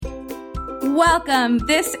Welcome.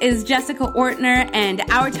 This is Jessica Ortner, and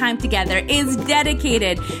our time together is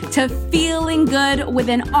dedicated to feeling good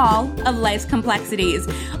within all of life's complexities.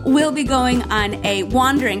 We'll be going on a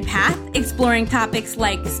wandering path, exploring topics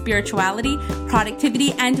like spirituality,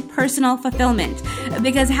 productivity, and personal fulfillment,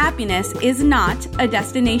 because happiness is not a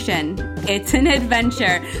destination. It's an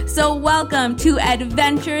adventure. So welcome to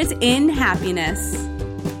Adventures in Happiness.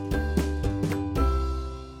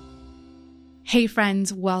 Hey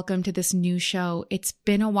friends, welcome to this new show. It's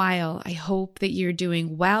been a while. I hope that you're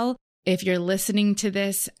doing well. If you're listening to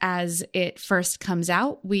this as it first comes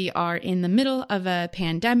out, we are in the middle of a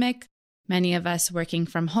pandemic. Many of us working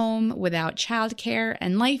from home without childcare,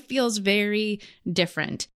 and life feels very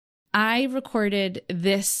different. I recorded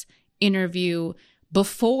this interview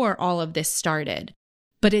before all of this started,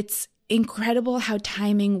 but it's incredible how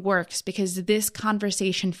timing works because this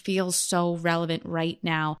conversation feels so relevant right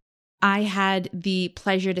now. I had the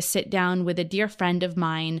pleasure to sit down with a dear friend of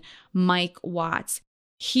mine, Mike Watts.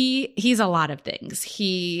 He's a lot of things.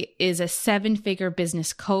 He is a 7-figure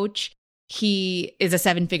business coach. He is a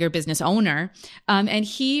 7-figure business owner. And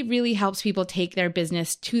he really helps people take their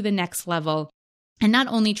business to the next level and not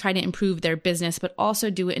only try to improve their business, but also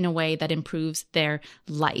do it in a way that improves their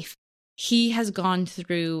life. He has gone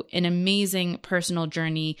through an amazing personal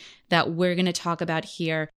journey that we're going to talk about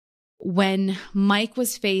here. When Mike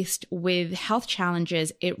was faced with health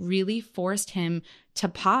challenges, it really forced him to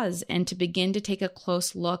pause and to begin to take a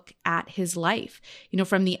close look at his life. You know,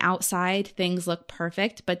 from the outside, things look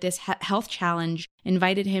perfect, but this health challenge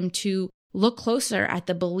invited him to look closer at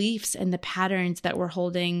the beliefs and the patterns that were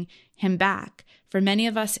holding him back. For many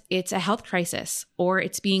of us, it's a health crisis, or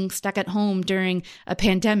it's being stuck at home during a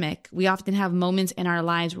pandemic. We often have moments in our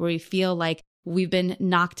lives where we feel like we've been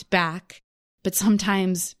knocked back. But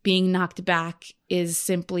sometimes being knocked back is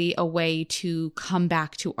simply a way to come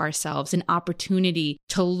back to ourselves, an opportunity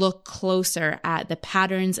to look closer at the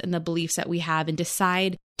patterns and the beliefs that we have and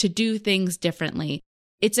decide to do things differently.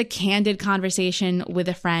 It's a candid conversation with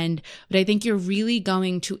a friend, but I think you're really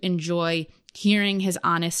going to enjoy hearing his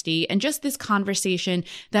honesty and just this conversation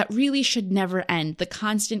that really should never end, the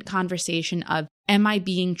constant conversation of, am I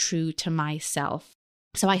being true to myself?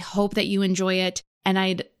 So I hope that you enjoy it. And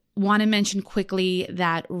I'd want to mention quickly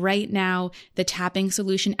that right now, the Tapping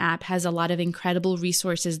Solution app has a lot of incredible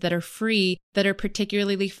resources that are free, that are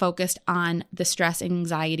particularly focused on the stress and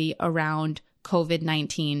anxiety around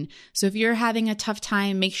COVID-19. So if you're having a tough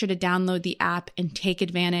time, make sure to download the app and take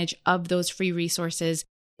advantage of those free resources.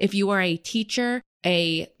 If you are a teacher,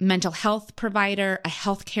 a mental health provider, a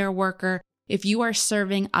healthcare worker, if you are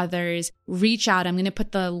serving others, reach out. I'm going to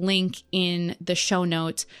put the link in the show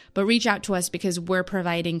notes, but reach out to us because we're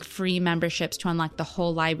providing free memberships to unlock the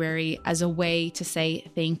whole library as a way to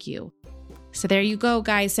say thank you. So there you go,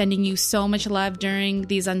 guys, sending you so much love during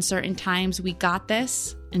these uncertain times. We got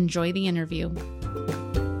this. Enjoy the interview.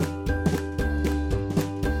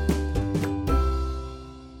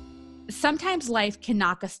 Sometimes life can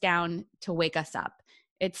knock us down to wake us up.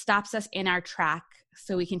 It stops us in our track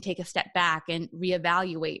so we can take a step back and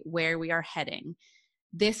reevaluate where we are heading.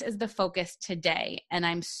 This is the focus today, and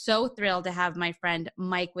I'm so thrilled to have my friend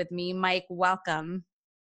Mike with me. Mike, welcome.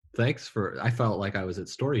 Thanks I felt like I was at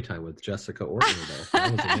story time with Jessica Ortner though.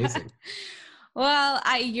 That was amazing. Well,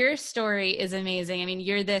 your story is amazing. I mean,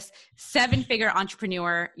 you're this 7-figure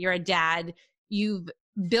entrepreneur. You're a dad. You've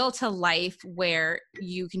built a life where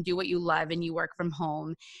you can do what you love and you work from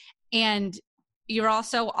home. And you're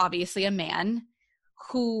also obviously a man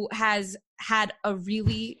who has had a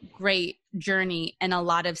really great journey and a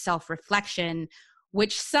lot of self-reflection,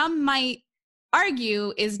 which some might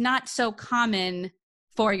argue is not so common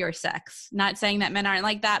for your sex. Not saying that men aren't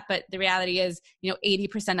like that, but the reality is,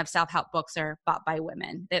 80% of self-help books are bought by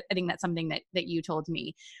women. I think that's something that you told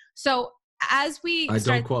me. So as we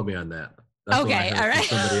don't quote me on that. That's okay, all right.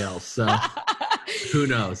 From somebody else. So who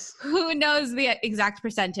knows? Who knows the exact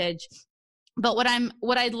percentage? But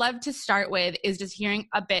what I'd love to start with is just hearing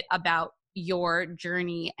a bit about your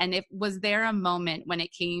journey. And was there a moment when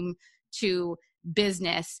it came to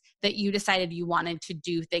business that you decided you wanted to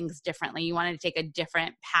do things differently? You wanted to take a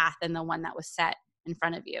different path than the one that was set in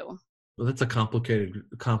front of you? Well, that's a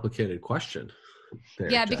complicated question.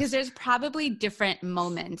 Yeah, because there's probably different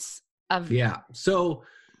moments of. Yeah. So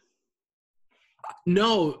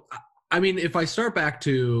no, I mean, if I start back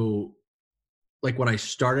to when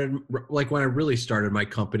I really started my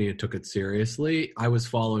company and took it seriously, I was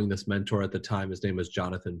following this mentor at the time. His name was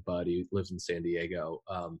Jonathan Budd. He lives in San Diego.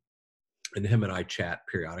 And him and I chat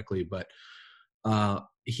periodically, but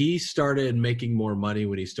he started making more money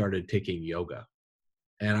when he started taking yoga.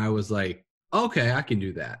 And I was like, okay, I can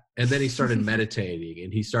do that. And then he started meditating,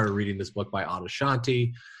 and he started reading this book by Anna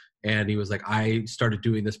Shanti. And he was like, I started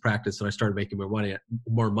doing this practice and I started making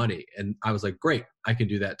more money. And I was like, great, I can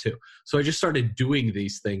do that too. So I just started doing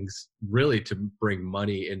these things really to bring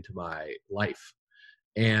money into my life.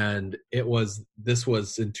 And this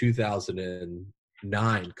was in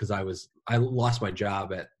 2009, because I lost my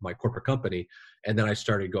job at my corporate company. And then I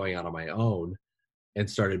started going out on my own and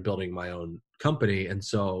started building my own company. And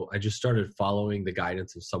so I just started following the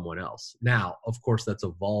guidance of someone else. Now, of course, that's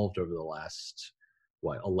evolved over the last,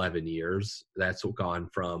 11 years. That's gone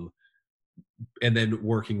from, and then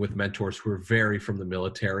working with mentors who are very from the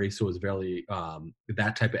military. So it's very,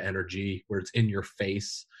 that type of energy where it's in your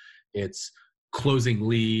face. It's closing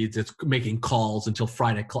leads. It's making calls until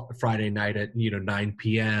Friday night at, 9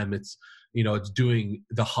 PM. It's, it's doing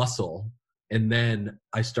the hustle. And then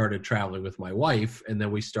I started traveling with my wife, and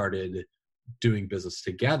then we started doing business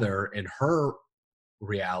together, and her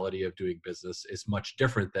reality of doing business is much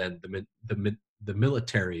different than the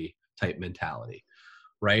military type mentality,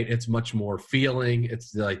 right? It's much more feeling.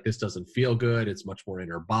 It's like, this doesn't feel good. It's much more in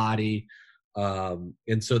her body. And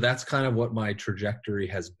so that's kind of what my trajectory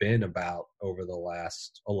has been about over the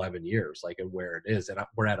last 11 years, like, and where it is. And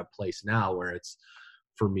we're at a place now where it's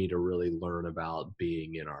for me to really learn about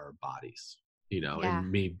being in our bodies,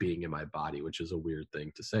 and me being in my body, which is a weird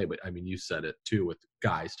thing to say, but I mean, you said it too, with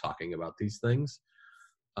guys talking about these things.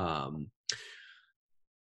 I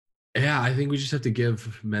think we just have to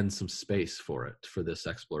give men some space for this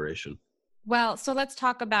exploration. Well, so let's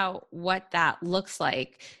talk about what that looks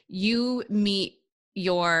like. You meet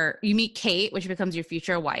Kate, which becomes your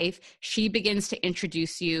future wife. She begins to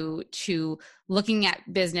introduce you to looking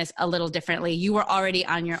at business a little differently. You were already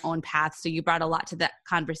on your own path, so you brought a lot to that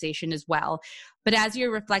conversation as well. But as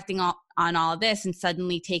you're reflecting on all of this and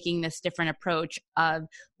suddenly taking this different approach of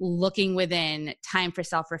looking within, time for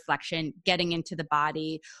self-reflection, getting into the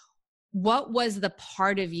body, what was the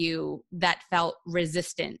part of you that felt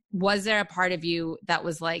resistant? Was there a part of you that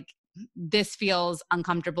was like, this feels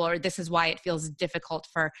uncomfortable, or this is why it feels difficult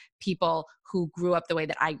for people who grew up the way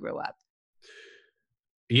that I grew up?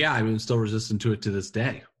 Yeah, I'm still resistant to it to this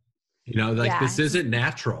day. This isn't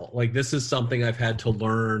natural. Like, this is something I've had to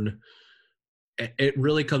learn. It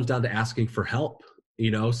really comes down to asking for help,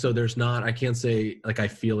 so I can't say like I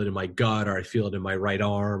feel it in my gut, or I feel it in my right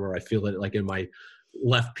arm, or I feel it like in my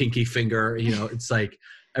left pinky finger. It's like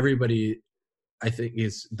everybody, I think,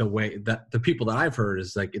 is the way that the people that I've heard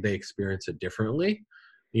is like they experience it differently,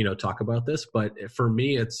 talk about this. But for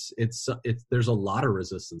me, it's there's a lot of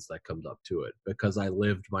resistance that comes up to it, because I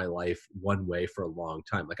lived my life one way for a long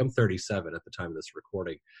time. Like, I'm 37 at the time of this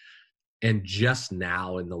recording. And just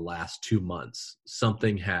now in the last 2 months,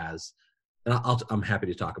 something has, and I'm happy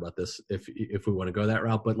to talk about this if we want to go that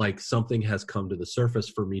route, but like, something has come to the surface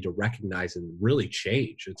for me to recognize and really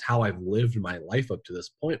change. It's how I've lived my life up to this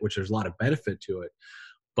point, which there's a lot of benefit to it,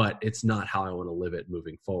 but it's not how I want to live it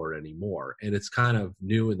moving forward anymore. And it's kind of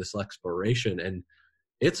new in this exploration, and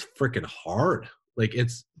it's freaking hard. Like,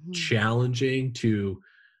 it's challenging to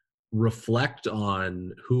reflect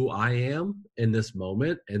on who I am in this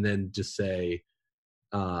moment, and then just say,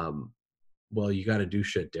 well, you got to do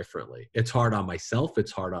shit differently. It's hard on myself.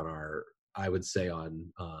 It's hard on I would say on,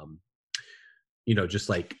 just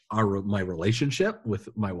like my relationship with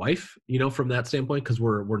my wife, from that standpoint, because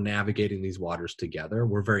we're navigating these waters together.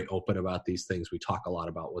 We're very open about these things. We talk a lot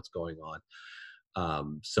about what's going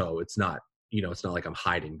on. So it's not like I'm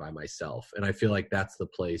hiding by myself. And I feel like that's the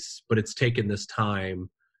place, but it's taken this time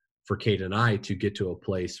for Kate and I to get to a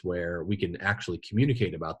place where we can actually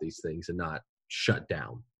communicate about these things and not shut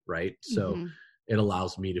down. Right. So it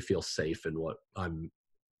allows me to feel safe in what I'm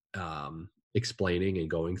explaining and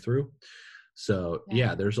going through. So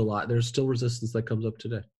there's still resistance that comes up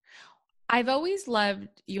today. I've always loved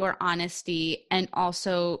your honesty and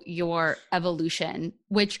also your evolution,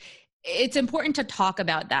 which it's important to talk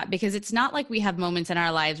about that, because it's not like we have moments in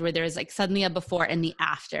our lives where there's like suddenly a before and the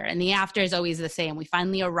after is always the same. We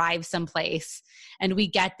finally arrive someplace and we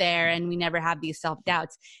get there and we never have these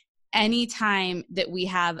self-doubts. Anytime that we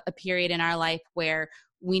have a period in our life where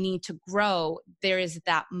we need to grow, there is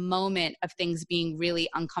that moment of things being really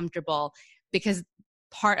uncomfortable, because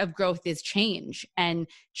part of growth is change, and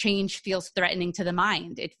change feels threatening to the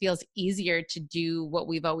mind. It feels easier to do what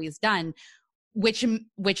we've always done, which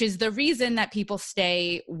is the reason that people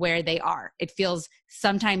stay where they are. It feels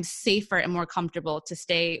sometimes safer and more comfortable to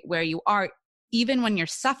stay where you are, even when you're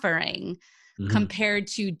suffering, compared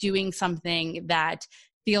to doing something that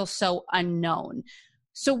feels so unknown.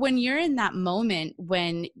 So when you're in that moment,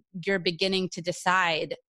 when you're beginning to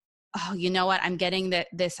decide, oh, you know what? I'm getting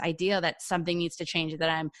this idea that something needs to change, that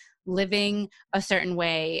I'm living a certain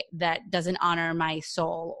way that doesn't honor my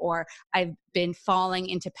soul, or I've been falling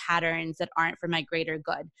into patterns that aren't for my greater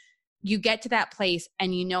good. You get to that place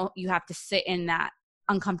and you know you have to sit in that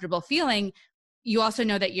uncomfortable feeling. You also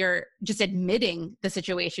know that you're just admitting the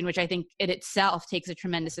situation, which I think in itself takes a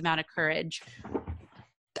tremendous amount of courage.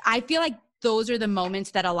 I feel like those are the moments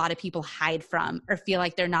that a lot of people hide from or feel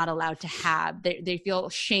like they're not allowed to have. They feel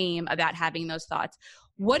shame about having those thoughts.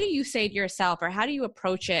 What do you say to yourself, or how do you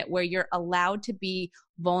approach it where you're allowed to be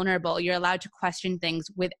vulnerable? You're allowed to question things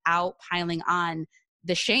without piling on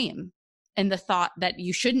the shame and the thought that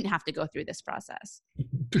you shouldn't have to go through this process?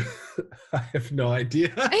 I have no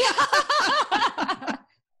idea.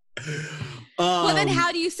 Well, then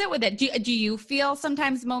how do you sit with it? Do you feel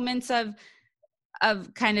sometimes moments of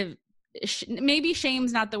kind of maybe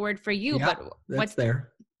shame's not the word for you, yeah, but what's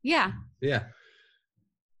there? Yeah. Yeah.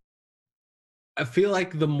 I feel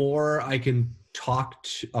like the more I can talk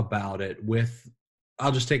about it with,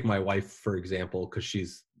 I'll just take my wife, for example, because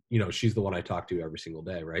she's the one I talk to every single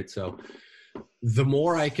day. Right. So the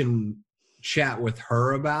more I can chat with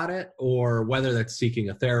her about it, or whether that's seeking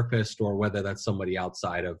a therapist or whether that's somebody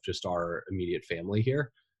outside of just our immediate family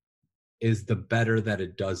here, is the better that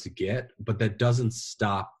it does get. But that doesn't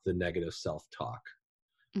stop the negative self-talk,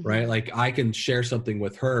 right? Like I can share something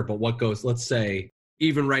with her, but let's say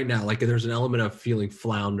even right now, like there's an element of feeling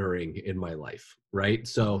floundering in my life, right?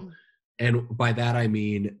 So, and by that I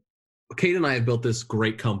mean, Kate and I have built this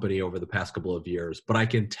great company over the past couple of years, but I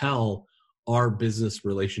can tell our business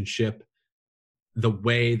relationship, the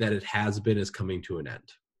way that it has been, is coming to an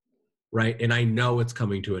end, right? And I know it's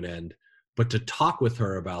coming to an end, but to talk with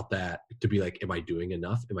her about that, to be like, am I doing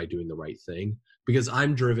enough? Am I doing the right thing? Because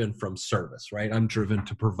I'm driven from service, right? I'm driven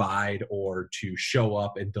to provide or to show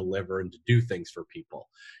up and deliver and to do things for people.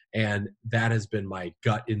 And that has been my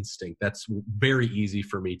gut instinct. That's very easy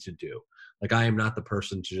for me to do. Like I am not the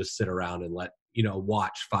person to just sit around and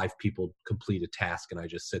watch 5 people complete a task and I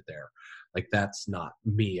just sit there. Like that's not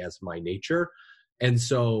me as my nature. And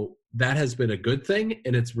so that has been a good thing.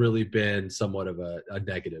 And it's really been somewhat of a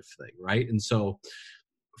negative thing, right? And so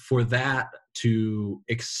for that to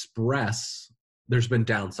express, there's been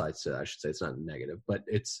downsides to that. I should say it's not negative, but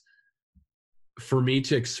it's for me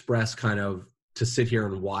to express, kind of to sit here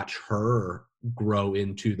and watch her grow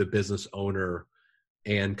into the business owner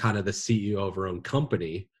and kind of the CEO of her own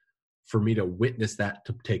company, for me to witness that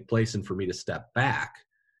to take place and for me to step back.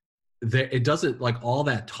 It doesn't, like, all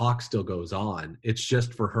that talk still goes on. It's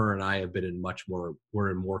just for her and I have been we're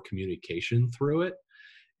in more communication through it.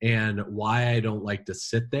 And why I don't like to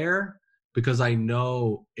sit there, because I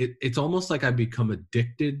know it's almost like I've become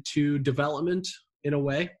addicted to development in a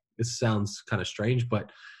way. This sounds kind of strange,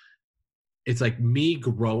 but it's like me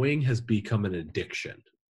growing has become an addiction.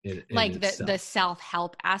 Like the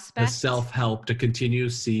self-help aspect? The self-help, to continue to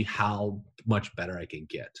see how much better I can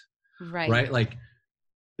get. Right? Like,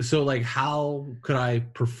 so like, how could I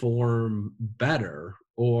perform better,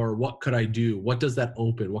 or what could I do? What does that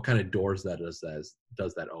open? What kind of doors does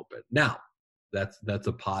that open? Now, that's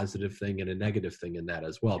a positive thing and a negative thing in that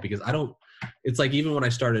as well, because it's like, even when I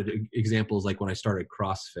started, examples like when I started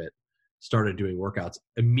CrossFit, started doing workouts,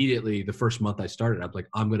 immediately the first month I started, I'm like,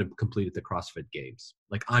 I'm going to complete the CrossFit Games.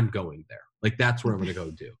 Like, I'm going there. Like, that's where I'm going to go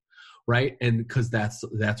do. Right. And because that's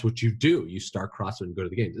what you do. You start CrossFit and go to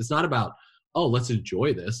the games. It's not about, oh, let's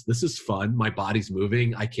enjoy this. This is fun. My body's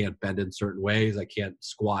moving. I can't bend in certain ways. I can't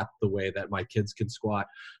squat the way that my kids can squat,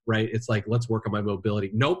 right? It's like, let's work on my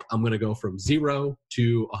mobility. Nope, I'm going to go from 0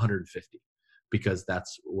 to 150 because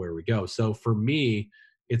that's where we go. So for me,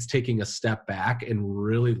 it's taking a step back and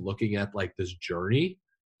really looking at like this journey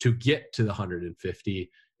to get to the 150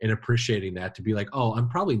 and appreciating that, to be like, oh, I'm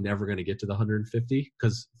probably never going to get to the 150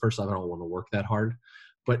 because first off, I don't want to work that hard.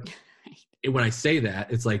 But when I say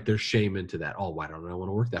that, it's like there's shame into that. Oh, why don't I want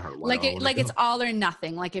to work that hard? It's all or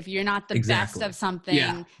nothing. Like if you're not the best of something,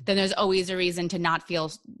 then there's always a reason to not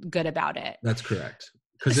feel good about it. That's correct.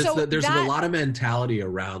 Because there's a lot of mentality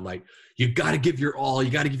around like, you got to give your all,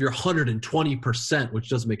 you got to give your 120%, which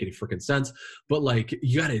doesn't make any freaking sense. But like,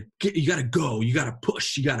 you got to go, you got to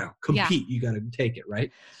push, you got to compete, you got to take it,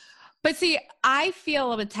 right? But see, I feel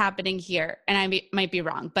what's happening here, and I might be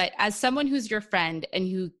wrong, but as someone who's your friend and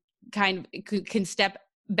who kind of can step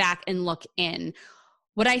back and look in,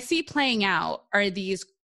 what I see playing out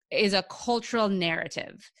is a cultural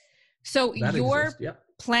narrative. So you're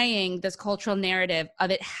playing this cultural narrative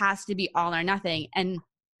of it has to be all or nothing. And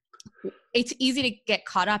it's easy to get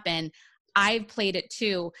caught up in. I've played it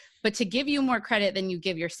too, but to give you more credit than you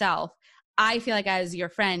give yourself, I feel like as your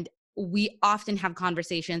friend, we often have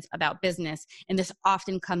conversations about business, and this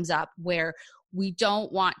often comes up where we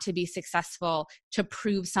don't want to be successful to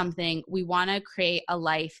prove something. We want to create a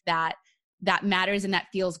life that matters and that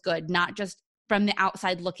feels good, not just from the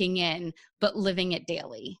outside looking in, but living it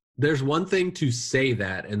daily. There's one thing to say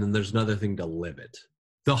that, and then there's another thing to live it.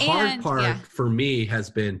 The hard part for me has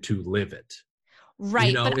been to live it. Right.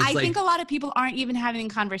 You know, but I think a lot of people aren't even having a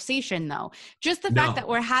conversation, though. Just the fact that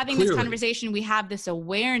we're having this conversation, we have this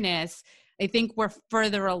awareness, I think we're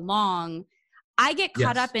further along. I get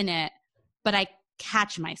caught up in it, but I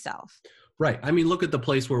catch myself. Right. I mean, look at the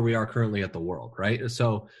place where we are currently at the world, right?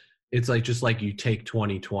 So it's like, just like you take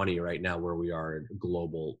 2020 right now, where we are in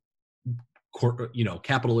global, you know,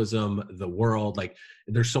 capitalism, the world, like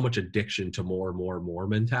there's so much addiction to more and more and more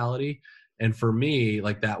mentality. And for me,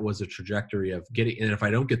 like that was a trajectory of getting, and if I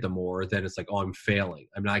don't get the more, then it's like, oh, I'm failing.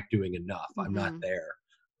 I'm not doing enough. I'm not there.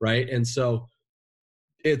 Right. And so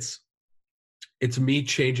it's me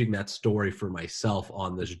changing that story for myself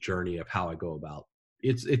on this journey of how I go about.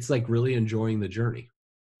 It's like really enjoying the journey.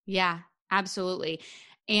 Yeah, absolutely.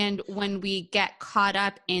 And when we get caught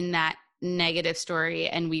up in that negative story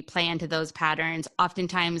and we play into those patterns,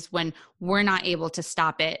 oftentimes when we're not able to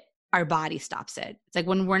stop it, our body stops it. It's like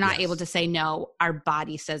when we're not able to say no, our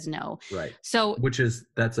body says no. Right. So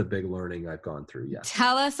that's a big learning I've gone through. Yeah.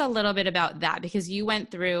 Tell us a little bit about that, because you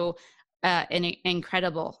went through an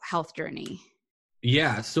incredible health journey.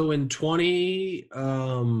 Yeah. So in 20,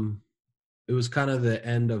 it was kind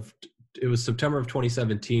of it was September of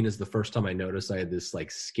 2017 is the first time I noticed I had this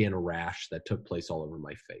like skin rash that took place all over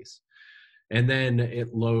my face. And then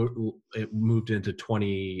it moved into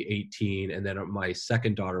 2018. And then my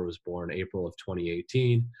second daughter was born April of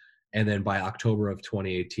 2018. And then by October of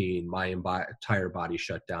 2018, my entire body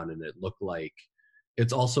shut down, and it looked like,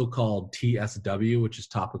 it's also called TSW, which is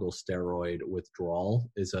topical steroid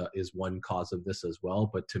withdrawal, is one cause of this as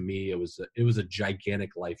well. But to me, it was a gigantic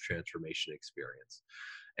life transformation experience,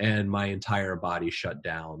 and my entire body shut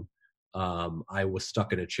down. I was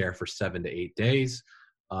stuck in a chair for 7 to 8 days.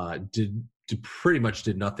 Pretty much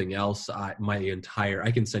did nothing else. I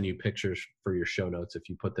can send you pictures for your show notes if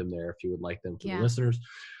you put them there, if you would like them for the listeners.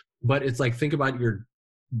 But it's like, think about your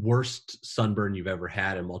worst sunburn you've ever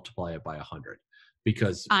had and multiply it by 100.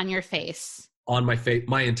 Because on your face, on my face,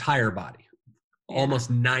 my entire body,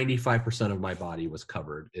 almost 95% of my body was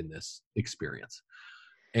covered in this experience.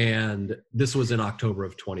 And this was in October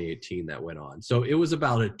of 2018 that went on. So it was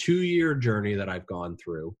about a 2-year journey that I've gone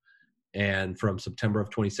through. And from September of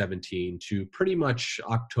 2017 to pretty much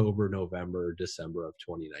October, November, December of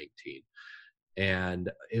 2019.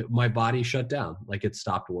 And my body shut down, like it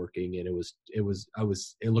stopped working. And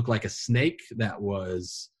it looked like a snake that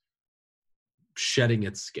was shedding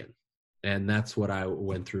its skin. And that's what I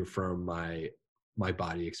went through from my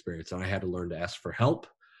body experience. And I had to learn to ask for help.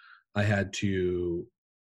 I had to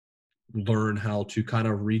learn how to kind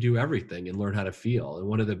of redo everything and learn how to feel. And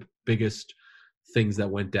one of the biggest things that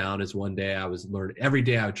went down is one day every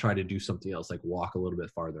day I would try to do something else, like walk a little bit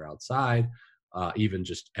farther outside, even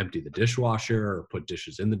just empty the dishwasher or put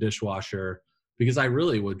dishes in the dishwasher, because I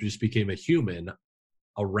really just became a human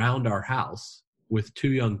around our house with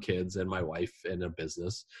 2 young kids and my wife and a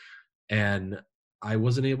business. And I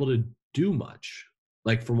wasn't able to do much,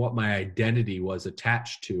 like from what my identity was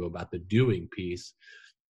attached to about the doing piece.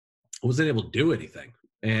 I wasn't able to do anything.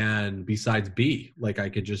 And besides like I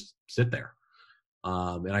could just sit there.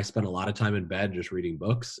 And I spent a lot of time in bed just reading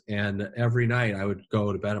books. And every night I would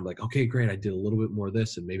go to bed. I'm like, okay, great. I did a little bit more of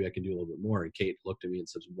this, and maybe I can do a little bit more. And Kate looked at me and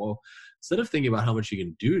said, well, instead of thinking about how much you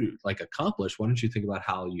can do, like accomplish, why don't you think about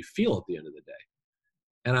how you feel at the end of the day?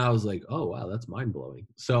 And I was like, oh, wow, that's mind blowing.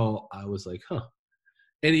 So I was like, huh.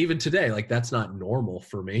 And even today, like that's not normal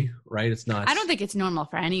for me, right? It's not. I don't think it's normal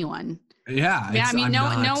for anyone. Yeah. I mean,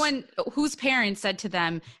 no one whose parents said to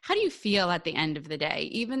them, how do you feel at the end of the day?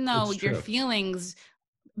 Even though your feelings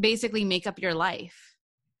basically make up your life.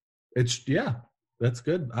 That's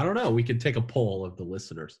good. I don't know. We could take a poll of the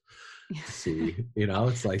listeners. See,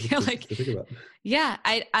 it's like, to think about. Yeah.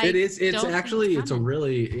 It's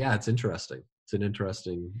interesting. It's an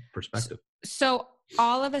interesting perspective. So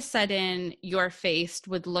all of a sudden you're faced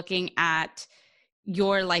with looking at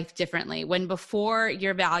your life differently, when before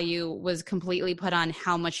your value was completely put on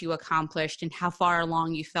how much you accomplished and how far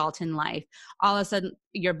along you felt in life. All of a sudden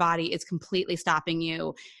your body is completely stopping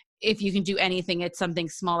you. If you can do anything, it's something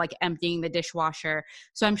small like emptying the dishwasher.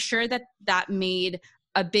 So I'm sure that made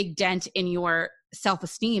a big dent in your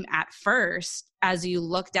self-esteem at first, as you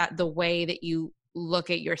looked at the way that you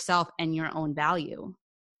look at yourself and your own value.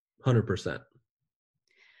 100%.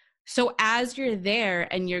 So as you're there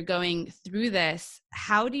and you're going through this,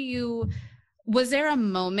 was there a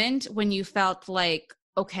moment when you felt like,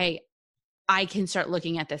 okay, I can start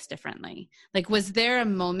looking at this differently? Like, was there a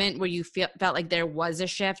moment where you felt like there was a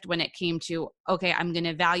shift when it came to, okay, I'm going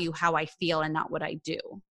to value how I feel and not what I do?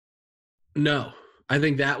 No, I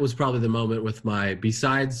think that was probably the moment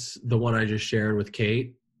besides the one I just shared with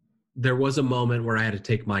Kate, there was a moment where I had to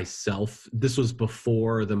take myself. This was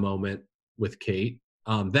before the moment with Kate.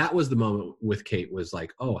 That was the moment with Kate was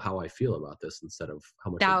like, oh, how I feel about this instead of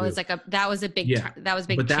how much That was big. Yeah. That was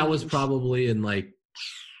big. But that change. was probably in like,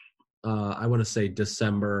 I want to say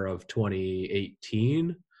December of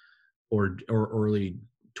 2018 or early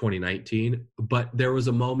 2019. But there was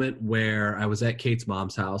a moment where I was at Kate's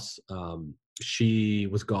mom's house. She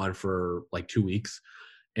was gone for like 2 weeks,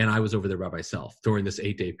 and I was over there by myself during this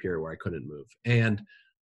 8-day period where I couldn't move. And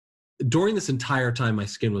during this entire time my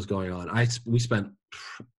skin was going on, we spent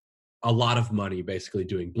a lot of money basically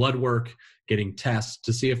doing blood work, getting tests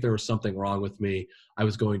to see if there was something wrong with me. I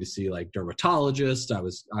was going to see like dermatologists.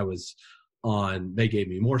 They gave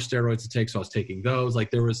me more steroids to take, so I was taking those.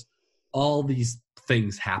 Like there was all these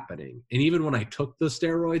things happening. And even when I took the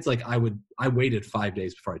steroids, like I waited 5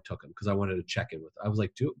 days before I took them because I wanted to check in with. I was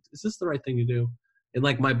like, is this the right thing to do? And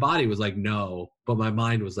like my body was like, no, but my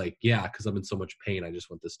mind was like, yeah, because I'm in so much pain. I just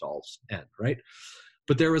want this to all end, right?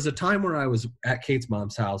 But there was a time where I was at Kate's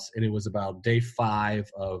mom's house, and it was about day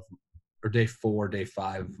 5 of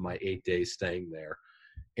my 8 days staying there.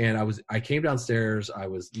 And I came downstairs, I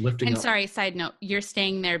was lifting up. Sorry, side note, you're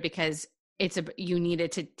staying there because you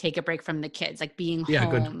needed to take a break from the kids, like being home.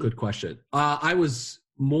 Yeah, good question. I was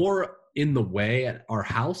more in the way at our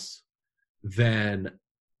house than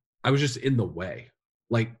I was just in the way.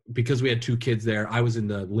 Like, because we had 2 kids there, I was in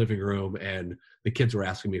the living room and the kids were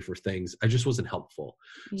asking me for things. I just wasn't helpful.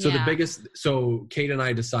 Yeah. So Kate and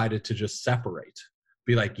I decided to just separate,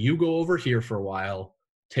 be like, you go over here for a while,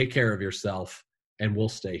 take care of yourself, and we'll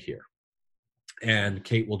stay here. And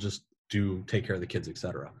Kate will just take care of the kids,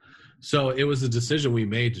 etc. So it was a decision we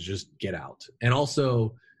made to just get out. And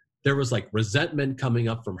also there was like resentment coming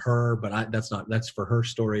up from her, but that's for her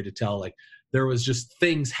story to tell. Like, there was just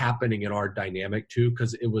things happening in our dynamic too,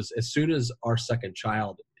 because it was as soon as our second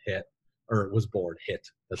child was born.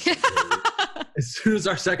 As soon as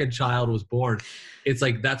our second child was born, it's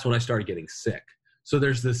like that's when I started getting sick. So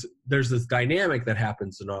there's this dynamic that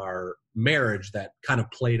happens in our marriage that kind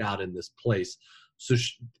of played out in this place. So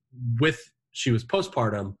she was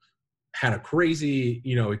postpartum, had a crazy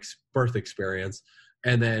birth experience,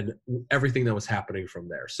 and then everything that was happening from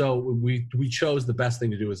there. So we chose the best thing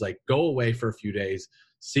to do is like go away for a few days,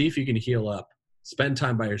 see if you can heal up, spend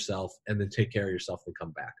time by yourself, and then take care of yourself and come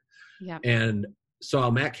back. Yeah. And so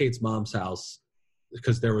I'm at Kate's mom's house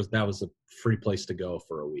because that was a free place to go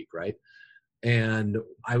for a week, right? And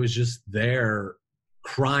I was just there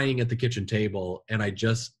crying at the kitchen table, and I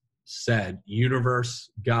just said, universe,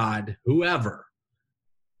 God, whoever,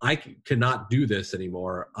 I cannot do this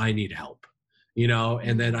anymore. I need help.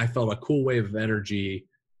 And then I felt a cool wave of energy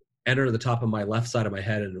enter the top of my left side of my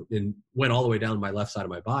head and went all the way down my left side of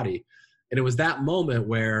my body. And it was that moment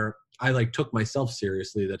where I like took myself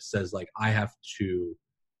seriously, that says like, I have to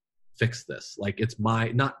fix this. Like, it's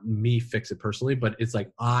not me fix it personally, but it's like,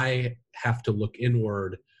 I have to look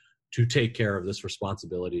inward to take care of this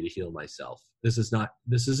responsibility to heal myself. This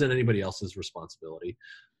isn't anybody else's responsibility.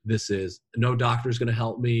 No doctor's going to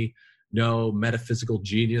help me. No metaphysical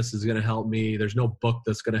genius is going to help me. There's no book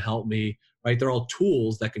that's going to help me, right? They're all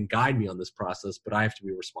tools that can guide me on this process, but I have to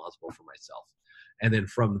be responsible for myself. And then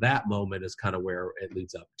from that moment is kind of where it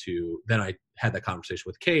leads up to, then I had that conversation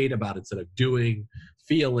with Kate about, instead of doing,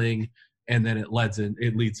 feeling, and then it leads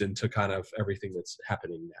into kind of everything that's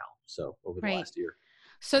happening now. So over the last year.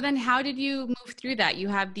 So then how did you move through that? You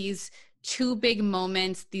have these 2 big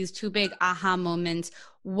moments, these 2 big aha moments.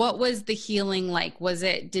 What was the healing like?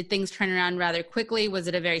 Did things turn around rather quickly? Was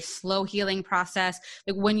it a very slow healing process?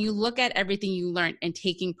 Like, when you look at everything you learned and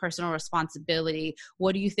taking personal responsibility,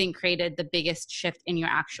 what do you think created the biggest shift in your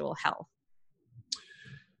actual health?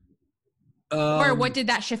 Or what did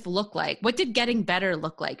that shift look like? What did getting better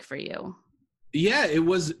look like for you? Yeah,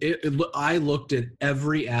 I looked at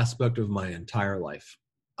every aspect of my entire life.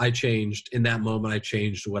 In that moment, I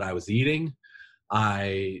changed what I was eating.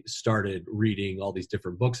 I started reading all these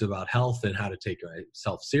different books about health and how to take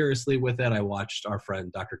myself seriously with it. I watched our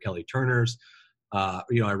friend Dr. Kelly Turner's, I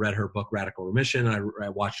read her book, Radical Remission. I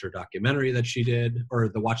watched her documentary that she did,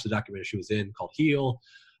 watched the documentary she was in called Heal.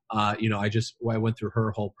 I went through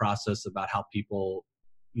her whole process about how people,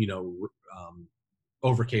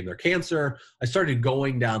 overcame their cancer. I started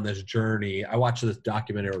going down this journey. I watched this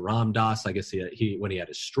documentary of Ram Dass, I guess he when he had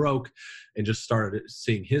his stroke, and just started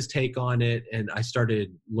seeing his take on it. And I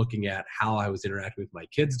started looking at how I was interacting with my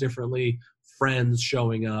kids differently, friends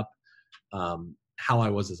showing up, how I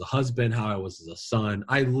was as a husband, how I was as a son.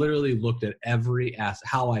 I literally looked at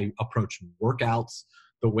how I approached workouts,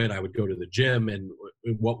 the when I would go to the gym, and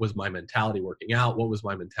what was my mentality working out, what was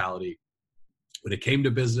my mentality when it came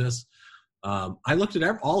to business. I looked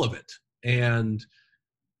at all of it, and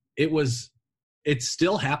it's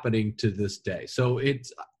still happening to this day. So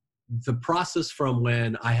it's the process from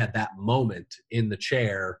when I had that moment in the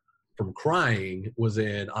chair from crying was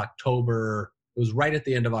in October. It was right at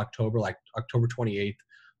the end of October, like October 28th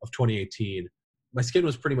of 2018. My skin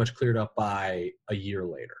was pretty much cleared up by a year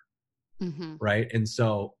later. Mm-hmm. Right. And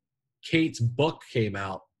so Kate's book came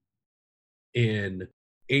out in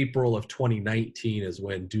April of 2019 is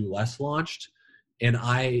when Do Less launched. And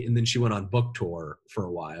then she went on book tour for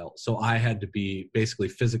a while. So I had to be basically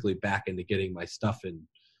physically back into getting my stuff in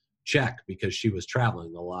check because she was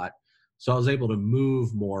traveling a lot. So I was able to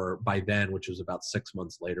move more by then, which was about 6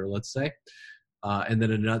 months later, let's say. And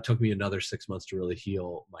then it took me another 6 months to really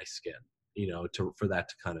heal my skin, for that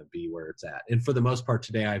to kind of be where it's at. And for the most part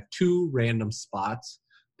today, I have 2 random spots,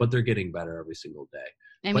 but they're getting better every single day.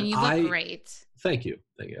 I mean, you look great. Thank you.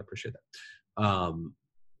 I appreciate that.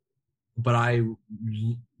 But I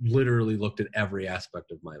literally looked at every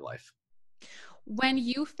aspect of my life. When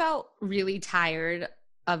you felt really tired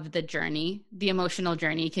of the journey, the emotional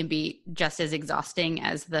journey can be just as exhausting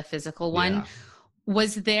as the physical one. Yeah.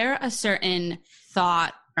 Was there a certain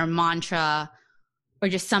thought or mantra or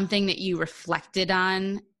just something that you reflected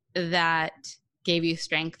on that gave you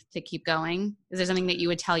strength to keep going? Is there something that you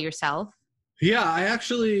would tell yourself? Yeah, I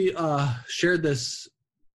actually shared this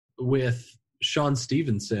with Sean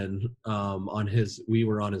Stevenson we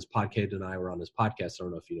were on his podcast, and I were on his podcast. I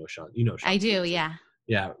don't know if you know Sean. You know Sean. I do, Stevenson. yeah.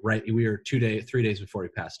 Yeah, right. We were 3 days before he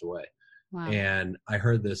passed away. Wow. And I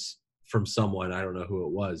heard this from someone, I don't know who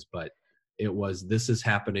it was, but it was, this is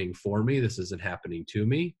happening for me. This isn't happening to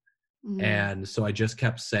me. Mm-hmm. And so I just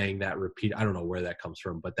kept saying that I don't know where that comes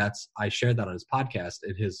from, but I shared that on his podcast,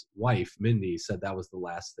 and his wife, Mindy, said that was the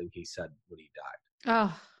last thing he said when he died.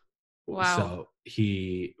 Oh, wow. So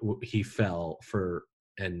he fell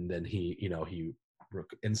and then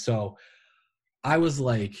and so I was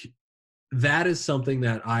like, that is something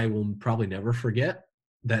that I will probably never forget,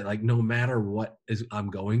 that like, no matter what I'm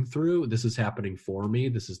going through, this is happening for me.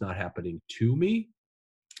 This is not happening to me.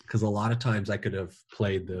 Because a lot of times I could have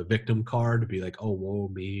played the victim card to be like, oh, woe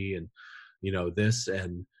me, and this,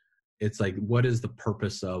 and it's like, what is the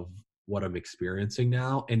purpose of what I'm experiencing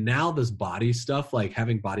now? And now this body stuff, like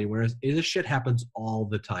having body awareness, this shit happens all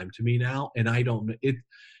the time to me now, and it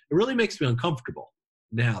really makes me uncomfortable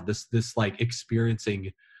now. This like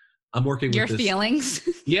experiencing, I'm working with your feelings.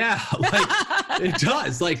 Yeah, like it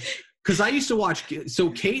does, like, because I used to watch. So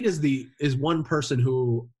Kate is one person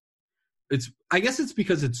who. I guess it's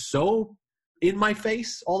because it's so in my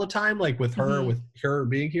face all the time, like with her, mm-hmm. with her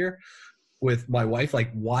being here, with my wife, like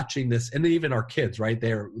watching this, and then even our kids, right?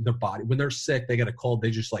 Their body, when they're sick, they get a cold,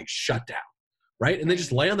 they just like shut down, right? And they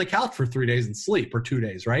just lay on the couch for 3 days and sleep, or 2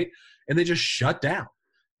 days, right? And they just shut down.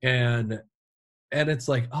 And it's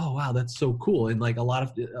like, oh, wow, that's so cool. And like a lot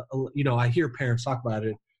of, I hear parents talk about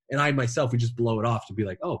it, and I myself, we just blow it off to be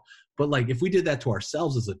like, oh, but like if we did that to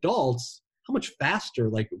ourselves as adults, how much faster,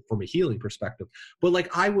 like from a healing perspective. But like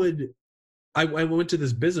I went to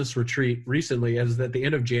this business retreat recently, as at the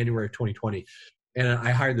end of January of 2020, and I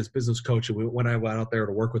hired this business coach. And when I went out there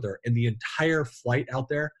to work with her, and the entire flight out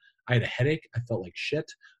there, I had a headache. I felt like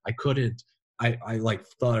shit. I couldn't. I like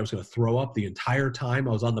thought I was going to throw up the entire time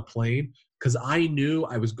I was on the plane, because I knew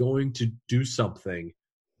I was going to do something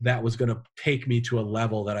that was going to take me to a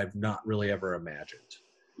level that I've not really ever imagined.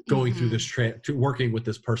 Going mm-hmm. through this working with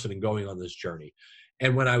this person and going on this journey.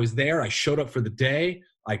 And when I was there, I showed up for the day.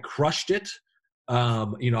 I crushed it. I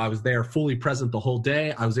was there fully present the whole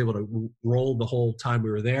day. I was able to roll the whole time we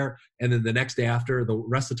were there. And then the next day after, the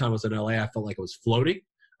rest of the time I was in LA, I felt like I was floating.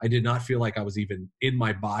 I did not feel like I was even in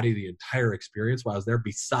my body the entire experience while I was there,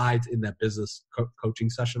 besides in that business coaching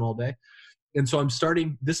session all day. And so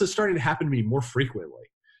this is starting to happen to me more frequently.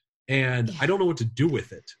 And I don't know what to do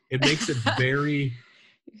with it. It makes it very...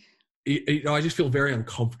 I just feel very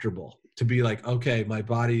uncomfortable to be like, okay, my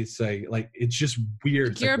body's saying, like, it's just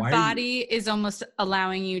weird. Your body is almost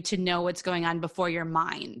allowing you to know what's going on before your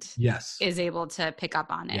mind is able to pick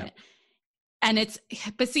up on it. Yeah. And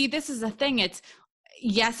but see, this is the thing.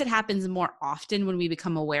 Yes, it happens more often when we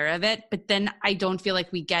become aware of it, but then I don't feel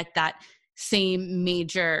like we get that same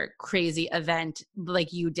major crazy event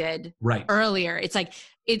like you did Right. earlier. It's like,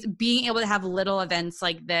 it's being able to have little events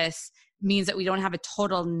like this means that we don't have a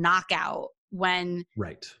total knockout when,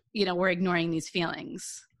 right, we're ignoring these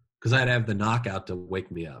feelings. Because I'd have the knockout to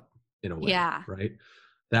wake me up in a way. Yeah. Right.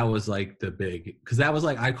 That was like the big, because that was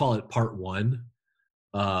like, I call it part one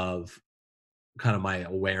of kind of my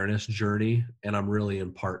awareness journey. And I'm really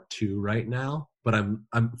in part two right now, but I'm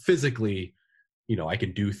physically, I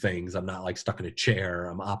can do things. I'm not like stuck in a chair.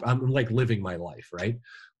 I'm like living my life. Right.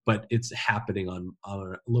 But it's happening on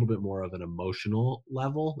a little bit more of an emotional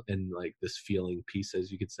level and like this feeling piece,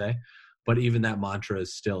 as you could say. But even that mantra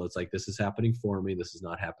is still, it's like, this is happening for me. This is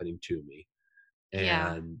not happening to me.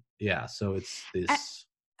 And so it's this.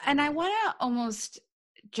 And I want to almost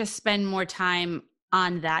just spend more time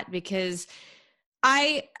on that, because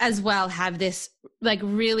I as well have this like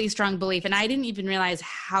really strong belief, and I didn't even realize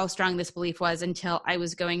how strong this belief was until I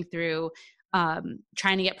was going through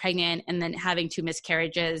trying to get pregnant and then having 2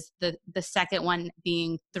 miscarriages, the second one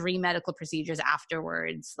being 3 medical procedures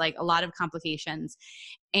afterwards, like a lot of complications.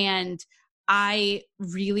 And I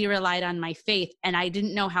really relied on my faith, and I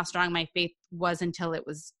didn't know how strong my faith was until it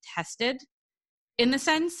was tested. In the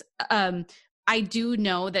sense, I do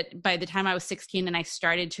know that by the time I was 16 and I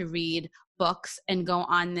started to read books and go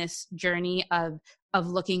on this journey of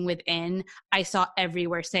looking within, I saw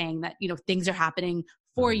everywhere saying that, things are happening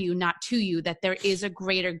for you, not to you, that there is a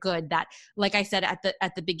greater good, that, like I said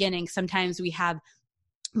at the beginning, sometimes we have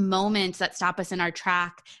moments that stop us in our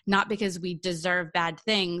track, not because we deserve bad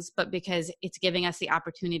things, but because it's giving us the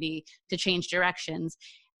opportunity to change directions.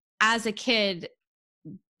 As a kid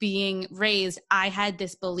being raised, I had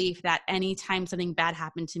this belief that anytime something bad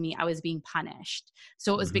happened to me, I was being punished.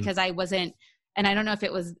 So it was because I wasn't, and I don't know if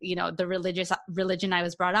it was, the religion I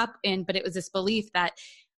was brought up in, but it was this belief that,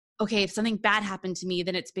 okay, if something bad happened to me,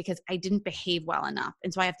 then it's because I didn't behave well enough.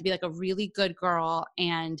 And so I have to be like a really good girl,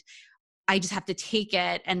 and I just have to take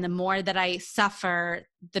it. And the more that I suffer,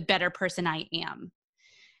 the better person I am.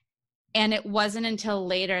 And it wasn't until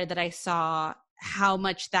later that I saw how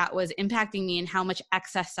much that was impacting me and how much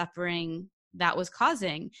excess suffering that was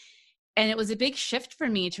causing. And it was a big shift for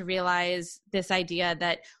me to realize this idea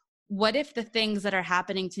that, what if the things that are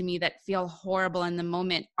happening to me that feel horrible in the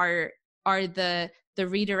moment are the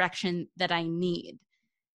redirection that I need?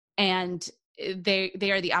 And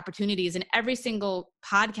they are the opportunities. And every single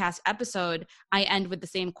podcast episode, I end with the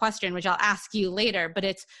same question, which I'll ask you later, but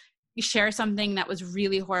it's, you share something that was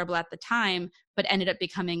really horrible at the time, but ended up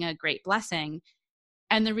becoming a great blessing.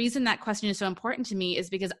 And the reason that question is so important to me is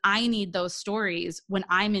because I need those stories when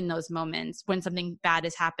I'm in those moments, when something bad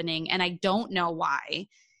is happening and I don't know why.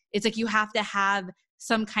 It's like, you have to have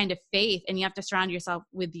some kind of faith, and you have to surround yourself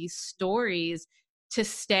with these stories to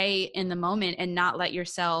stay in the moment and not let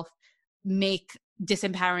yourself make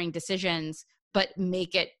disempowering decisions, but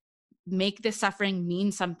make the suffering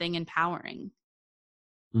mean something empowering.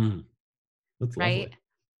 That's right. Lovely.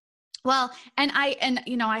 Well, and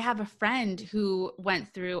I have a friend who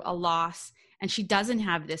went through a loss, and she doesn't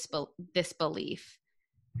have this belief.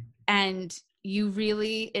 And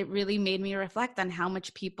it really made me reflect on how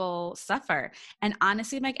much people suffer. And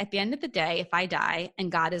honestly, Mike, at the end of the day, if I die and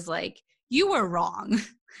God is like, you were wrong,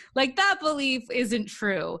 like that belief isn't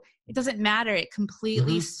true, it doesn't matter. It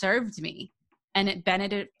completely served me, and it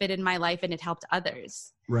benefited my life, and it helped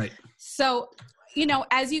others. Right. So,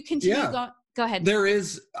 as you continue go ahead. There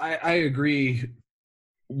is, I agree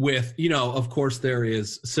with, of course there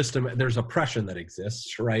is there's oppression that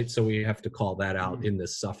exists, right? So we have to call that out in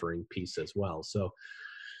this suffering piece as well. So,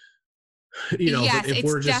 yes, if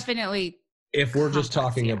we're just talking about, if we're just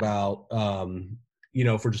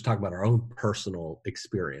talking about our own personal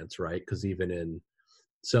experience, right? Because even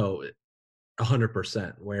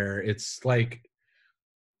 100%, where it's like,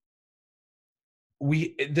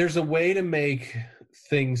 there's a way to make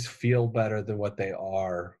things feel better than what they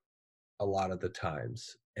are a lot of the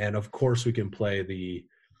times. And of course we can play the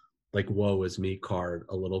like woe is me card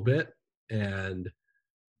a little bit, and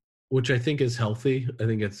which I think is healthy. I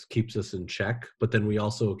think it keeps us in check, but then we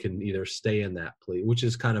also can either stay in that plea, which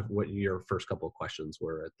is kind of what your first couple of questions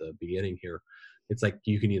were at the beginning here. It's like,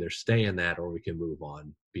 you can either stay in that, or we can move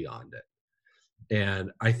on beyond it. And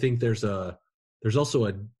I think there's also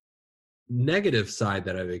a negative side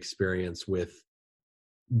that I've experienced with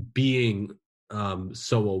being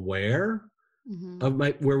so aware of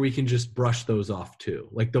where we can just brush those off too.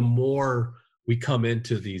 Like, the more we come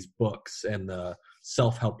into these books and the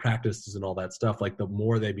self-help practices and all that stuff, like the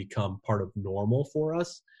more they become part of normal for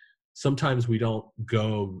us, sometimes we don't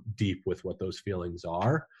go deep with what those feelings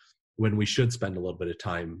are, when we should spend a little bit of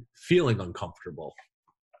time feeling uncomfortable.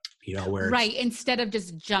 where right. Instead of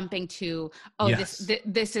just jumping to, yes.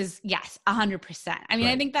 this is, yes, 100%. I mean,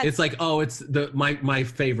 right. I think that's, it's like, it's my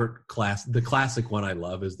favorite class. The classic one I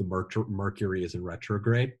love is the Mercury is in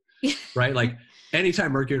retrograde, right? Like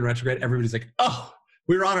anytime Mercury in retrograde, everybody's like, oh,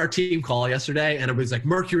 we were on our team call yesterday and everybody's like,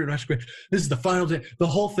 Mercury in retrograde, this is the final day, the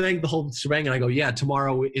whole shebang. And I go, yeah,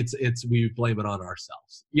 tomorrow we blame it on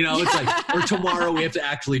ourselves. It's like, or tomorrow we have to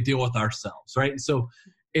actually deal with ourselves. Right. So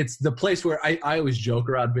it's the place where I always joke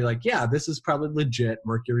around and be like, yeah, this is probably legit.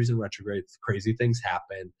 Mercury's in retrograde. Crazy things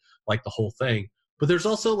happen, like the whole thing. But there's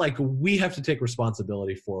also like, we have to take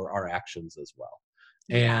responsibility for our actions as well.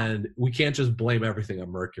 Yeah. And we can't just blame everything on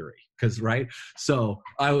Mercury right. So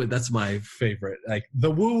that's my favorite, like the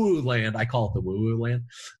woo-woo land. I call it the woo-woo land.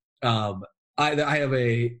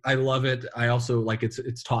 I love it. I also like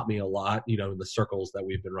it's taught me a lot, in the circles that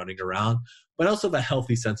we've been running around, but also the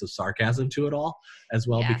healthy sense of sarcasm to it all as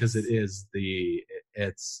well, yes. Because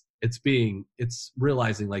it's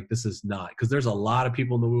realizing like this is not, because there's a lot of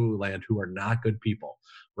people in the woo land who are not good people.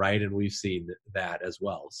 Right. And we've seen that as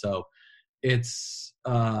well. So it's,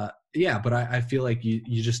 but I feel like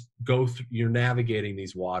you just go through, you're navigating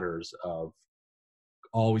these waters of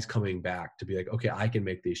always coming back to be like, okay, I can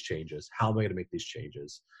make these changes. How am I going to make these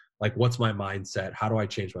changes? Like, what's my mindset? How do I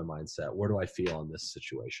change my mindset? Where do I feel in this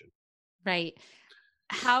situation? Right.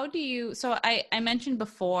 So I mentioned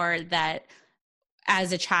before that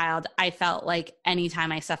as a child, I felt like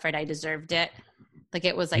anytime I suffered, I deserved it. Like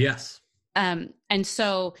it was like, yes. And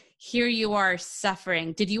so here you are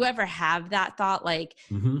suffering. Did you ever have that thought? Like,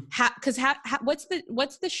 what's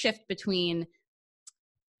the shift between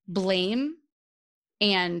blame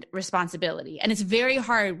and responsibility? And it's very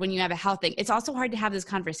hard when you have a health thing. It's also hard to have this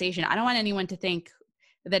conversation. I don't want anyone to think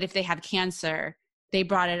that if they have cancer, they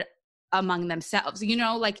brought it among themselves.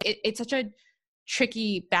 Like it's such a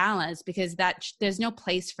tricky balance because there's no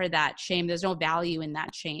place for that shame. There's no value in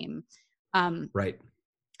that shame. Right.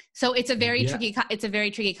 So it's a very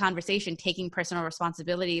tricky conversation, taking personal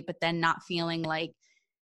responsibility, but then not feeling like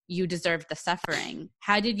you deserve the suffering.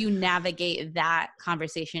 How did you navigate that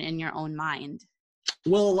conversation in your own mind?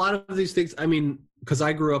 Well, a lot of these things, I mean, because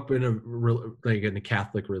I grew up in a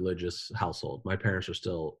Catholic religious household. My parents are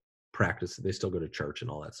still practicing; they still go to church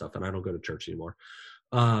and all that stuff, and I don't go to church anymore.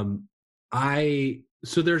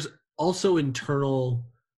 So there's also internal.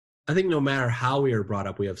 I think no matter how we are brought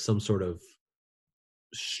up, we have some sort of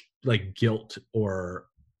like guilt, or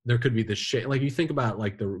there could be this shame. Like you think about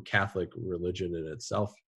like the Catholic religion in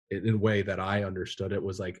itself, in a way that I understood it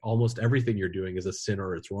was like almost everything you're doing is a sin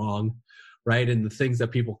or it's wrong. Right. And the things that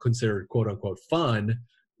people considered quote unquote fun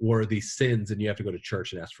were these sins, and you have to go to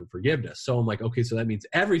church and ask for forgiveness. So I'm like, okay, so that means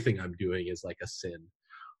everything I'm doing is like a sin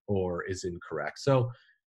or is incorrect. So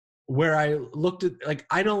where I looked at, like,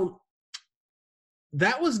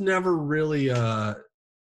 that was never really a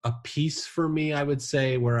piece for me, I would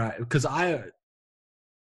say, because I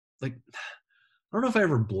don't know if I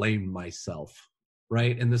ever blamed myself.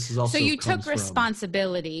 Right. And this is also, so you took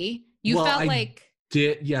responsibility.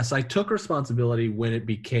 Yes, I took responsibility when it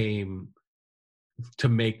became to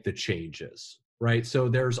make the changes, right? So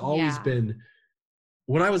there's always been,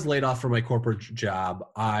 when I was laid off from my corporate job,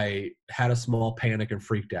 I had a small panic and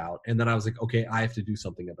freaked out. And then I was like, okay, I have to do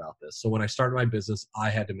something about this. So when I started my business, I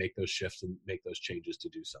had to make those shifts and make those changes to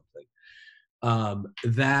do something.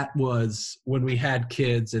 That was when we had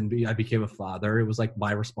kids and I became a father. It was like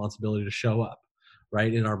my responsibility to show up,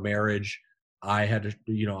 right? In our marriage, I had to,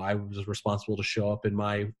 I was responsible to show up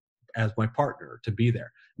as my partner, to be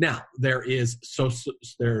there. Now there's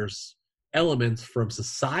elements from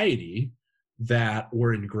society that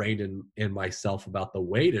were ingrained in myself about the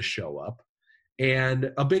way to show up.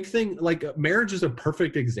 And a big thing, like marriage is a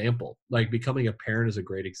perfect example. Like becoming a parent is a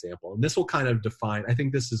great example. And this will kind of define, I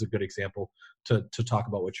think this is a good example to talk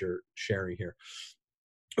about what you're sharing here,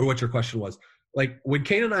 or what your question was. Like when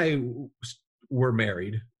Kate and I were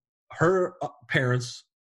married, her parents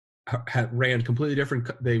ran completely different.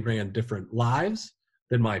 They ran different lives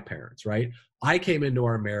than my parents, right? I came into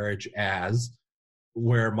our marriage as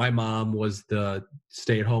where my mom was the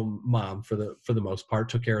stay-at-home mom for the most part,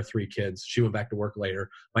 took care of 3 kids. She went back to work later.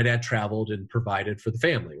 My dad traveled and provided for the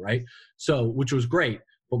family, right? So, which was great.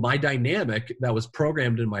 But my dynamic that was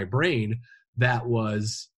programmed in my brain, that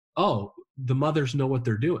was, the mothers know what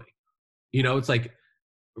they're doing. It's like,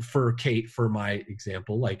 for Kate, for my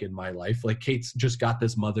example, like in my life, like Kate's just got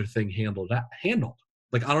this mother thing handled.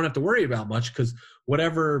 Like I don't have to worry about much, because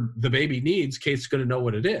whatever the baby needs, Kate's going to know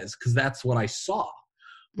what it is, because that's what I saw.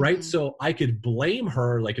 Right. Mm-hmm. So I could blame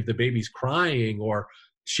her, like if the baby's crying or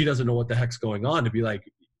she doesn't know what the heck's going on, to be like,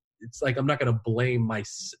 it's like, I'm not going to blame I'm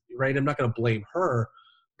not going to blame her,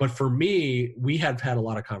 But for me, we have had a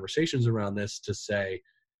lot of conversations around this to say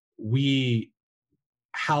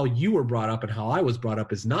how you were brought up and how I was brought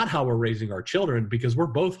up is not how we're raising our children, because we're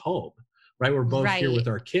both home, right? We're both here with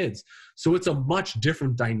our kids. So it's a much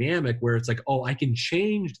different dynamic where it's like, oh, I can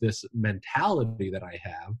change this mentality that I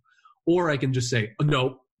have, or I can just say,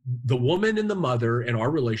 no, the woman and the mother in our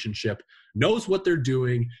relationship knows what they're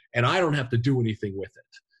doing and I don't have to do anything with it.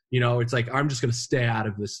 You know, it's like, I'm just going to stay out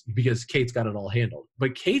of this because Kate's got it all handled.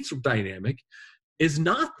 But Kate's dynamic is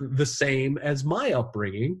not the same as my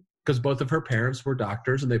upbringing, because both of her parents were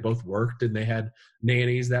doctors and they both worked and they had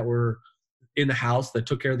nannies that were in the house that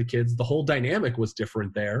took care of the kids. The whole dynamic was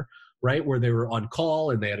different there, right? Where they were on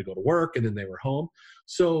call and they had to go to work and then they were home.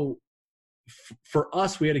 So for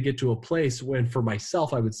us, we had to get to a place when, for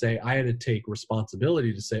myself, I would say I had to take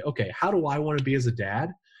responsibility to say, okay, how do I want to be as a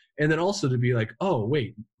dad? And then also to be like, oh,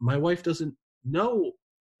 wait, my wife doesn't know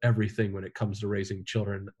everything when it comes to raising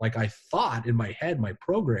children. Like I thought in my head, my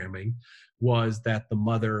programming was that the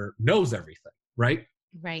mother knows everything, right?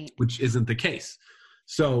 Right. Which isn't the case.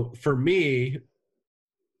 So for me,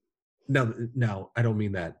 now I don't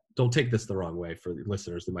mean that. Don't take this the wrong way for the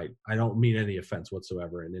listeners that might, I don't mean any offense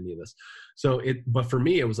whatsoever in any of this. But for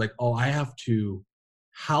me, it was like, oh,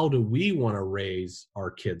 how do we want to raise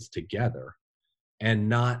our kids together?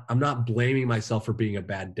 And I'm not blaming myself for being a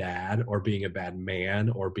bad dad or being a bad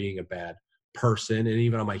man or being a bad person. And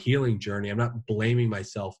even on my healing journey, I'm not blaming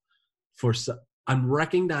myself I'm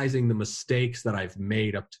recognizing the mistakes that I've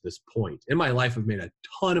made up to this point. In my life, I've made a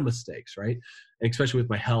ton of mistakes, right? And especially with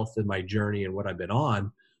my health and my journey and what I've been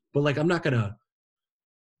on. But like, I'm not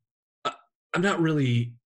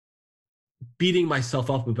really beating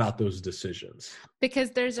myself up about those decisions.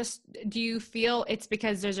 Because do you feel it's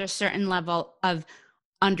because there's a certain level of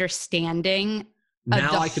understanding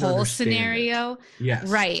now of the whole scenario? Yes.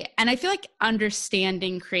 Right. And I feel like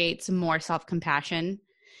understanding creates more self-compassion.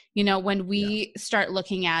 You know, when we start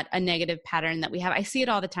looking at a negative pattern that we have, I see it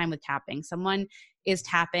all the time with tapping. Someone is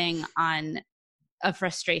tapping on a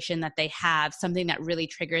frustration that they have, something that really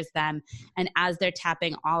triggers them. And as they're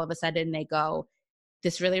tapping, all of a sudden they go,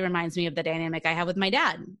 this really reminds me of the dynamic I have with my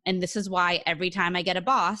dad. And this is why every time I get a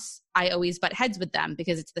boss, I always butt heads with them,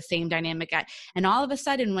 because it's the same dynamic. And all of a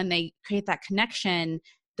sudden, when they create that connection,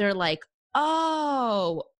 they're like,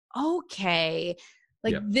 oh, okay.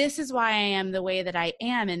 Like, this is why I am the way that I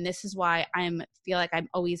am. And this is why feel like I'm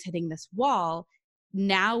always hitting this wall.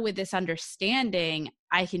 Now with this understanding,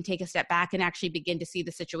 I can take a step back and actually begin to see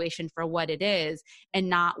the situation for what it is, and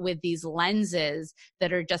not with these lenses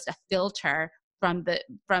that are just a filter from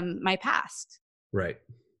my past. Right.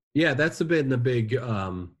 Yeah. That's been a big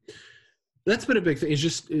thing.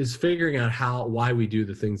 Is figuring out why we do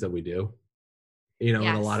the things that we do. You know,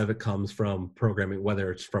 and a lot of it comes from programming,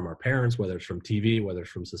 whether it's from our parents, whether it's from TV, whether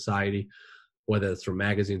it's from society, whether it's from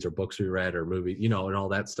magazines or books we read or movies, you know, and all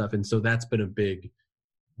that stuff. And so that's been a big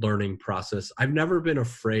learning process. I've never been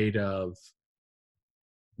afraid of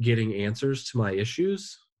getting answers to my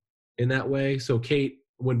issues in that way. So Kate,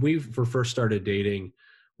 when we first started dating,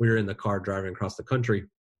 we were in the car driving across the country.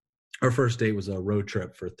 Our first date was a road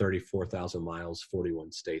trip for 34,000 miles,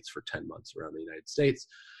 41 states for 10 months around the United States.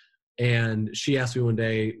 And she asked me one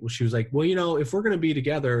day, she was like, well, you know, if we're going to be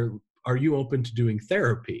together, are you open to doing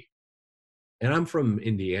therapy? And I'm from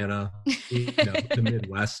Indiana, the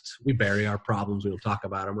Midwest. We bury our problems. We don't talk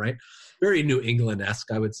about them, right? Very New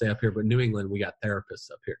England-esque, I would say, up here. But New England, we got therapists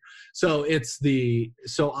up here.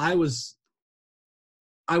 So I was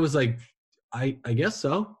like, I guess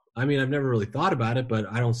so. I mean, I've never really thought about it, but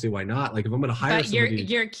I don't see why not. Like, if I'm going to hire somebody.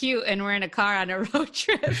 You're cute and we're in a car on a road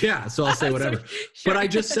trip. Yeah, so I'll say whatever. Sure. But I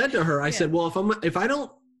just said to her, I said, well, if I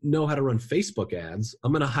don't know how to run Facebook ads,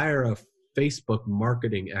 I'm going to hire a Facebook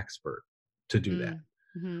marketing expert to do that.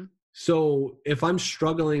 Mm-hmm. So if I'm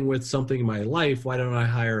struggling with something in my life, why don't I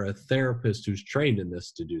hire a therapist who's trained in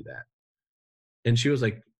this to do that? And she was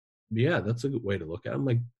like, yeah, that's a good way to look at it. I'm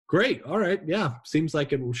like, great. All right. Yeah. Seems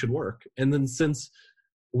like it should work. And then since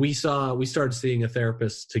we started seeing a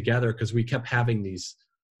therapist together, because we kept having these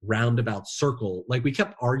roundabout circle, like we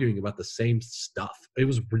kept arguing about the same stuff. It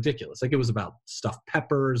was ridiculous. Like, it was about stuffed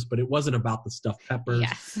peppers, but it wasn't about the stuffed peppers.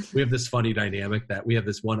 Yes. We have this funny dynamic that we have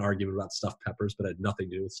this one argument about stuffed peppers, but it had nothing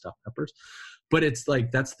to do with stuffed peppers. But it's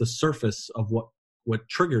like, that's the surface of what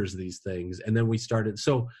triggers these things. And then I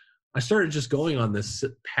started just going on this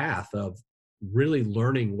path of really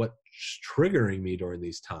learning what's triggering me during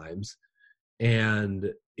these times.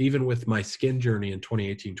 And even with my skin journey in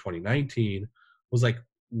 2018, 2019, was like,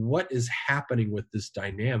 what is happening with this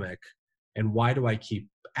dynamic and why do I keep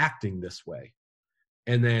acting this way?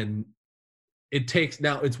 And then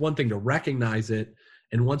it's one thing to recognize it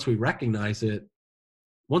And once we recognize it,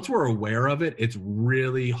 once we're aware of it, it's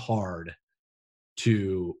really hard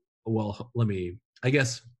to, I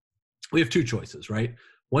guess we have two choices, right?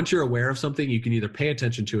 Once you're aware of something, you can either pay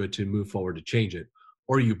attention to it to move forward to change it,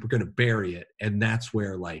 or you're going to bury it. And that's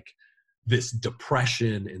where like this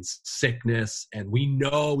depression and sickness, and we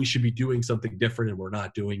know we should be doing something different and we're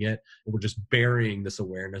not doing it. And we're just burying this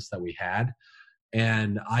awareness that we had.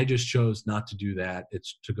 And I just chose not to do that.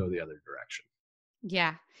 It's to go the other direction.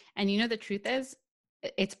 Yeah. And the truth is,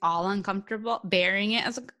 it's all uncomfortable. Bearing it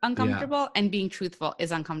is uncomfortable, and being truthful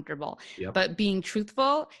is uncomfortable. Yep. But being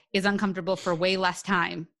truthful is uncomfortable for way less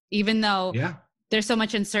time, even though there's so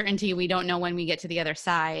much uncertainty. We don't know when we get to the other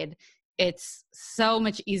side. It's so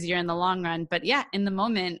much easier in the long run. But yeah, in the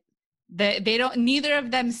moment, neither of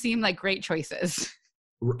them seem like great choices.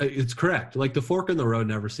 It's correct. Like the fork in the road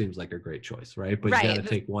never seems like a great choice, right? But you got to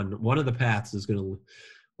take one of the paths is you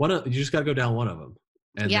just got to go down one of them,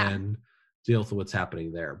 and then deal with what's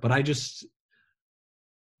happening there. But I just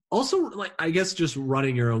also I guess just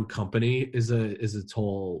running your own company is its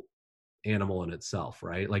whole animal in itself,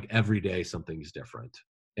 right? Like every day something's different,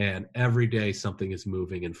 and every day something is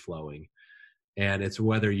moving and flowing, and it's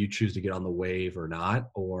whether you choose to get on the wave or not,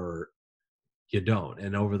 or you don't.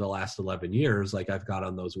 And over the last 11 years, like I've got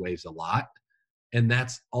on those waves a lot, and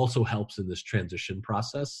that's also helps in this transition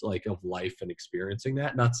process, like of life and experiencing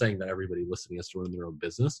that. Not saying that everybody listening has to run their own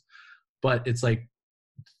business, but it's like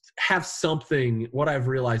have something. What I've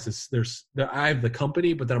realized is I have the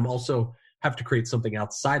company, but then I'm also have to create something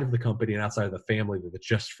outside of the company and outside of the family that's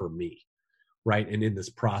just for me, right? And in this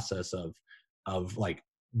process of like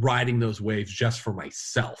riding those waves just for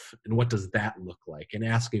myself, and what does that look like, and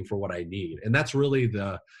asking for what I need. And that's really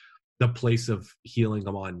the place of healing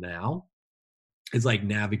I'm on now. Is like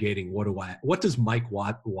navigating what does Mike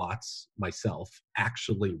Watts myself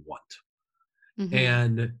actually want? Mm-hmm.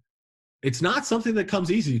 And it's not something that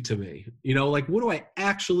comes easy to me, like what do I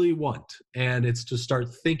actually want? And it's to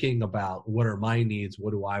start thinking about what are my needs?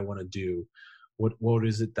 What do I want to do? What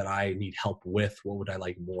is it that I need help with? What would I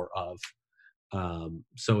like more of?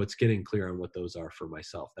 So it's getting clear on what those are for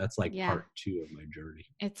myself. That's like part 2 of my journey.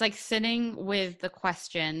 It's like sitting with the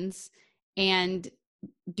questions and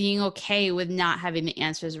being okay with not having the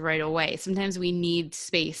answers right away. Sometimes we need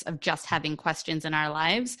space of just having questions in our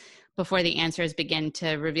lives before the answers begin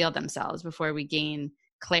to reveal themselves, before we gain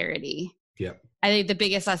clarity. Yeah. I think the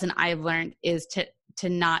biggest lesson I've learned is to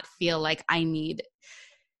not feel like I need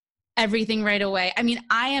everything right away. I mean,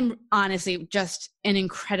 I am honestly just an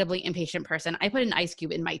incredibly impatient person. I put an ice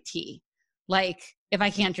cube in my tea, like if I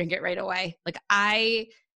can't drink it right away. Like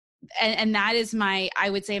and that is I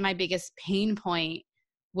would say my biggest pain point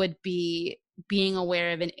would be being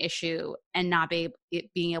aware of an issue and not being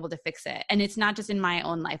able to fix it. And it's not just in my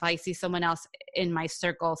own life. I see someone else in my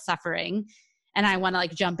circle suffering, and I want to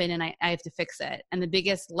like jump in and I have to fix it. And the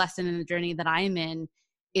biggest lesson in the journey that I'm in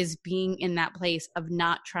is being in that place of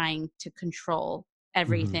not trying to control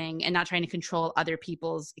everything, and not trying to control other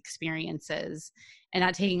people's experiences, and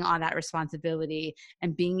not taking on that responsibility,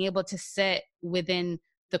 and being able to sit within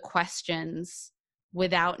the questions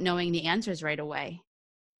without knowing the answers right away.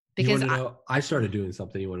 Because I started doing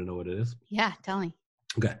something. You want to know what it is? Yeah, tell me.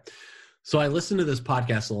 Okay. So I listened to this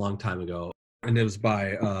podcast a long time ago, and it was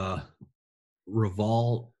by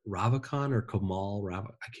Raval Ravikant or Kamal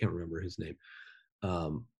Ravikant. I can't remember his name.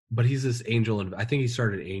 But he's this angel, and I think he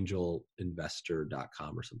started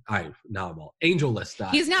angelinvestor.com or something. I'm all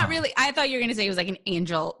AngelList.com. He's not really. I thought you were going to say he was like an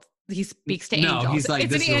angel. He speaks to angels. No, he's like,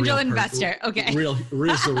 it's an angel investor. Okay. This is a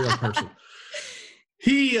real person.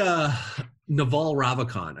 He, Naval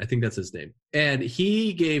Ravikant, I think that's his name. And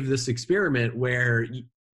he gave this experiment where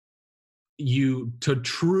you to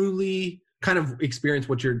truly kind of experience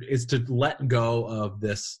is to let go of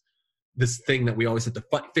this thing that we always have to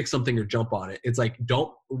fix something or jump on it. It's like,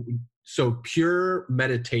 so pure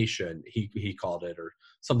meditation, he called it, or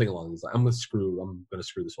something along these lines. I'm going to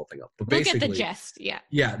screw this whole thing up. But basically, get the gist. Yeah.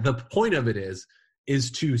 Yeah. The point of it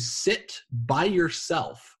is to sit by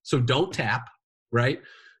yourself. So don't tap, right?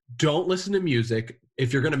 Don't listen to music.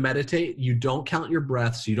 If you're going to meditate, you don't count your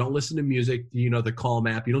breaths. You don't listen to music, the Calm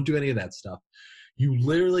app. You don't do any of that stuff. You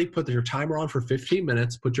literally put your timer on for 15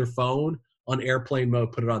 minutes, put your phone on airplane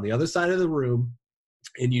mode, put it on the other side of the room,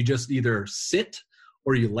 and you just either sit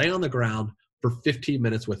or you lay on the ground for 15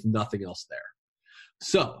 minutes with nothing else there.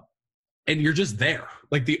 So, and you're just there.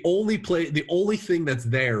 Like the only thing that's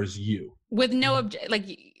there is you. With no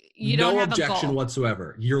you don't have objection a goal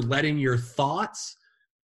whatsoever. You're letting your thoughts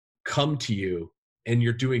come to you, and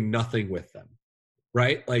you're doing nothing with them,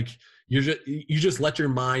 right? Like you just let your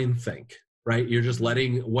mind think, right? You're just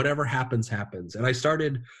letting whatever happens. And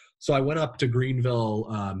I went up to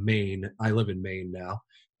Greenville, Maine. I live in Maine now,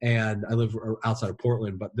 and I live outside of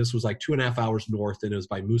Portland, but this was like 2.5 hours north, and it was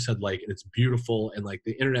by Moosehead Lake, and it's beautiful, and like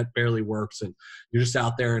the internet barely works, and you're just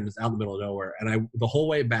out there, and it's out in the middle of nowhere. And the whole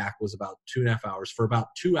way back was about 2.5 hours. For about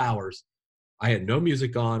 2 hours, I had no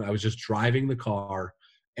music on. I was just driving the car,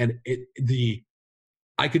 and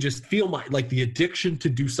I could just feel the addiction to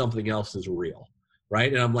do something else is real.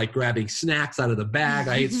 Right. And I'm like grabbing snacks out of the bag.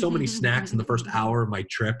 I ate so many snacks in the first hour of my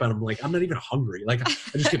trip. And I'm like, I'm not even hungry. Like I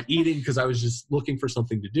just kept eating because I was just looking for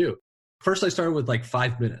something to do. First, I started with like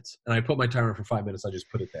 5 minutes, and I put my timer for 5 minutes. I just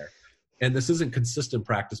put it there. And this isn't consistent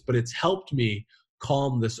practice, but it's helped me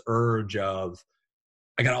calm this urge of,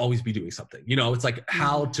 I got to always be doing something. It's like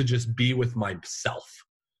how to just be with myself,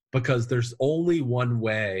 because there's only one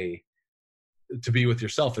way to be with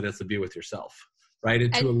yourself, and it's to be with yourself. Right.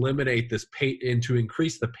 And to eliminate this and to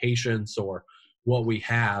increase the patience or what we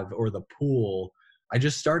have or the pool, I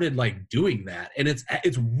just started like doing that. And it's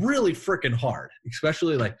really freaking hard,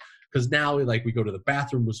 especially like, because now we go to the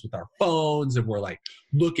bathrooms with our phones, and we're like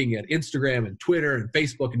looking at Instagram and Twitter and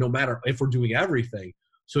Facebook, and no matter if we're doing everything.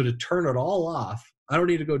 So to turn it all off, I don't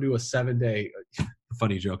need to go do a 7-day. The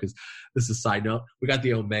funny joke is, this is a side note, we got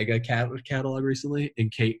the Omega catalog recently,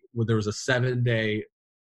 and Kate, there was a 7-day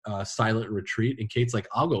silent retreat, and Kate's like,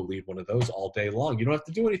 I'll go lead one of those all day long. You don't have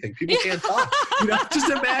to do anything. People can't talk. Just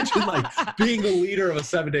imagine like being the leader of a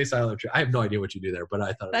 7-day silent retreat. I have no idea what you do there, but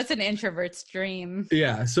I thought that's an introvert's dream.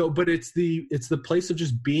 Yeah. So, but it's the place of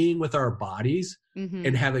just being with our bodies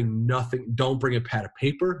and having nothing. Don't bring a pad of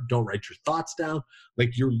paper. Don't write your thoughts down.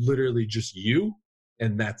 Like you're literally just you,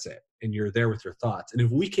 and that's it. And you're there with your thoughts. And if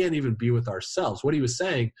we can't even be with ourselves, what he was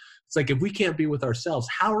saying, it's like, if we can't be with ourselves,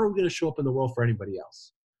 how are we going to show up in the world for anybody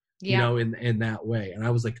else? Yeah. In that way. And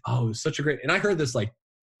I was like, oh, it was such a great, and I heard this like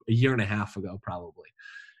a year and a half ago, probably.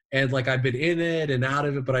 And like, I've been in it and out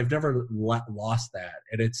of it, but I've never lost that.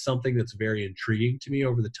 And it's something that's very intriguing to me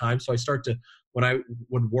over the time. So I start to, when I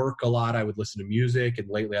would work a lot, I would listen to music, and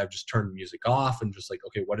lately I've just turned the music off and just like,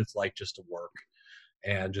 okay, what it's like just to work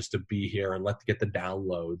and just to be here and get the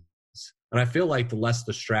downloads. And I feel like the less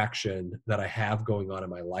distraction that I have going on in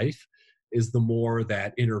my life is the more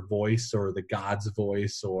that inner voice, or the God's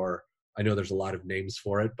voice, or I know there's a lot of names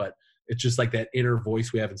for it, but it's just like that inner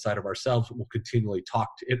voice we have inside of ourselves will continually talk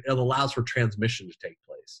to it. It allows for transmission to take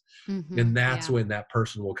place. And that's when that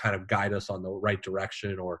person will kind of guide us on the right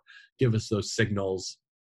direction, or give us those signals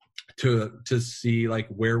to see like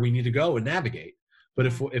where we need to go and navigate. But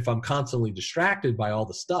if I'm constantly distracted by all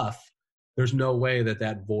the stuff, there's no way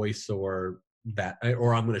that voice or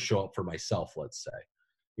I'm going to show up for myself, let's say.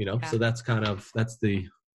 So that's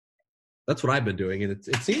what I've been doing. And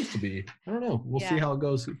it seems to be, I don't know, we'll see how it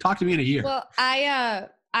goes. Talk to me in a year. Well,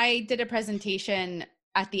 I did a presentation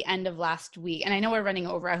at the end of last week, and I know we're running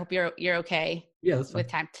over. I hope you're okay. Yeah, that's fine. With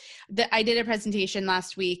time. I did a presentation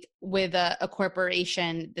last week with a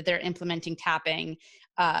corporation that they're implementing tapping.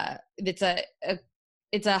 It's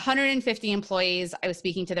 150 employees. I was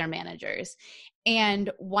speaking to their managers, and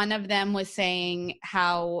one of them was saying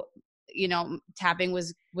how, tapping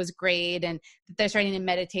was great, and they're starting to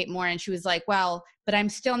meditate more. And she was like, well, but I'm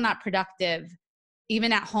still not productive.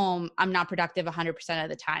 Even at home, I'm not productive 100% of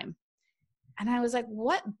the time. And I was like,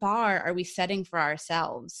 what bar are we setting for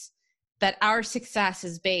ourselves that our success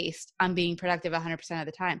is based on being productive 100% of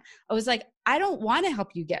the time? I was like, I don't want to help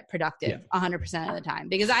you get productive 100% of the time,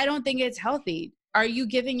 because I don't think it's healthy. Are you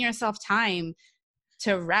giving yourself time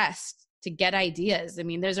to rest, to get ideas? I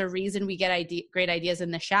mean, there's a reason we get great ideas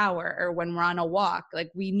in the shower or when we're on a walk.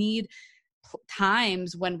 Like, we need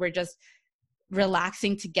times when we're just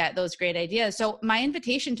relaxing to get those great ideas. So my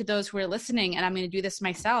invitation to those who are listening, and I'm going to do this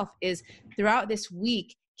myself, is throughout this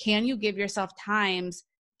week, can you give yourself times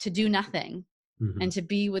to do nothing and to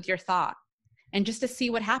be with your thought and just to see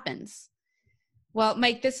what happens? Well,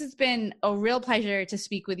 Mike, this has been a real pleasure to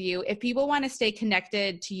speak with you. If people want to stay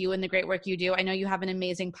connected to you and the great work you do, I know you have an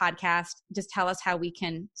amazing podcast. Just tell us how we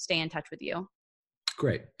can stay in touch with you.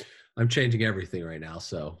 Great. I'm changing everything right now.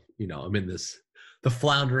 So, I'm in the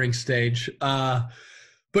floundering stage. But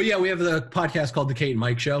yeah, we have the podcast called The Kate and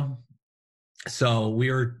Mike Show. So we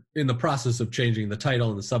are in the process of changing the title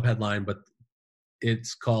and the subheadline, but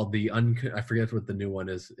it's called I forget what the new one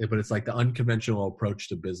is, but it's like the unconventional approach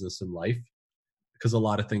to business and life. Because a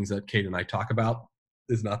lot of things that Kate and I talk about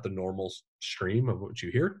is not the normal stream of what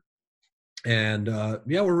you hear. And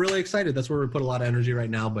we're really excited. That's where we put a lot of energy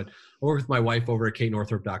right now. But I work with my wife over at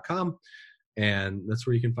katenorthrup.com, and that's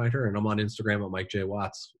where you can find her. And I'm on Instagram at Mike J.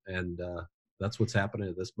 Watts. And that's what's happening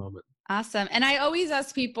at this moment. Awesome. And I always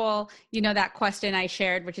ask people, that question I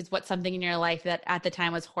shared, which is what's something in your life that at the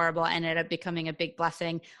time was horrible and ended up becoming a big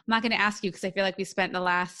blessing. I'm not going to ask you because I feel like we spent the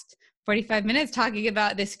last 45 minutes talking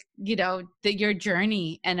about this, your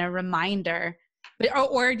journey and a reminder. But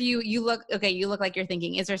or do you look like you're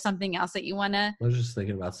thinking, is there something else that you want to? I was just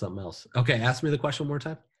thinking about something else. Okay, ask me the question one more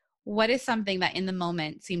time. What is something that in the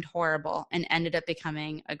moment seemed horrible and ended up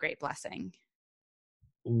becoming a great blessing?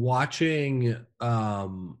 Watching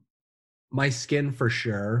my skin for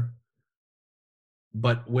sure,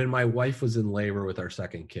 but when my wife was in labor with our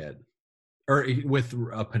second kid, or with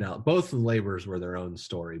Penelope, both labors were their own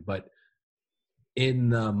story, but in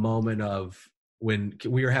the moment of when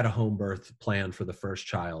we had a home birth planned for the first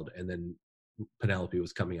child, and then Penelope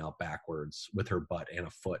was coming out backwards with her butt and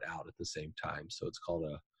a foot out at the same time, so it's called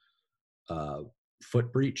a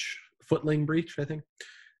footling breach, I think.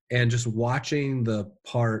 And just watching the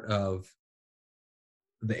part of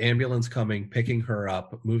the ambulance coming, picking her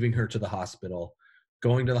up, moving her to the hospital,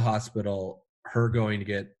 going to the hospital, her going to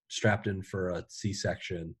get strapped in for a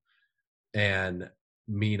C-section, and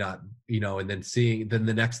me not, and then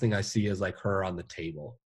the next thing I see is like her on the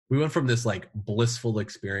table. We went from this like blissful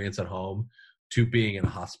experience at home to being in a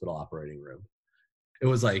hospital operating room. It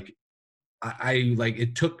was like,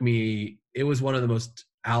 it was one of the most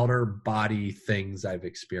outer body things I've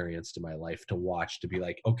experienced in my life to watch, to be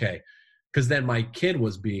like, okay, because then my kid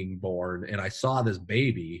was being born and I saw this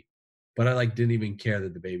baby, but I like didn't even care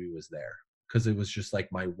that the baby was there, because it was just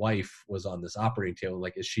like my wife was on this operating table,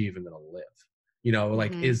 like, is she even gonna live?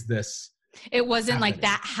 Is this? It wasn't happening? Like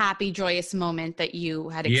that happy, joyous moment that you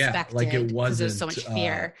had expected. Like it wasn't. There's so much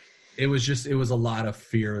fear. It was a lot of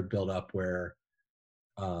fear built up where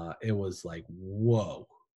it was like, whoa.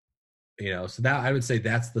 So that I would say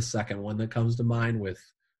that's the second one that comes to mind. With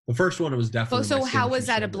the first one, it was definitely. So how was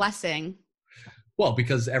that a blessing? Well,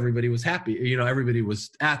 because everybody was happy. Everybody was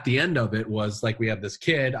at the end of it was like, we have this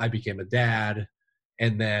kid. I became a dad,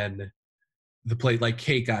 and then the plate like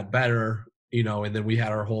Kate got better. And then we had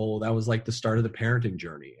that was like the start of the parenting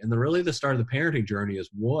journey. And the start of the parenting journey is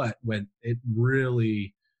when it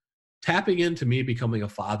really tapping into me becoming a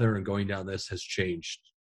father and going down this has changed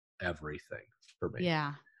everything for me.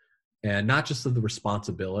 Yeah. And not just of the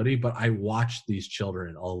responsibility, but I watched these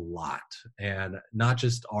children a lot, and not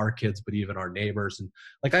just our kids, but even our neighbors. And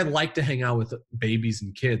like, I like to hang out with babies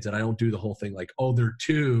and kids, and I don't do the whole thing like, oh, they're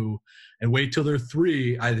 2 and wait till they're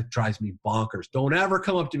 3. It drives me bonkers. Don't ever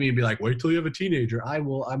come up to me and be like, wait till you have a teenager.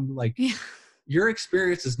 I'm like, yeah. Your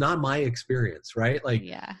experience is not my experience, right? Like,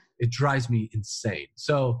 yeah. It drives me insane.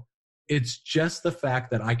 So it's just the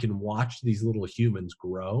fact that I can watch these little humans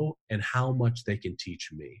grow and how much they can teach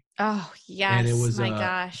me. Oh, yes. And it was,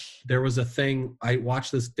 gosh. There was a thing, I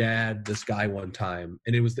watched this guy one time,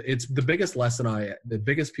 and it's the biggest the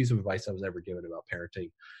biggest piece of advice I was ever given about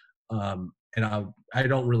parenting. And I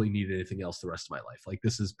don't really need anything else the rest of my life. Like,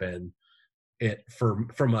 this has been it from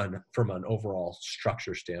an overall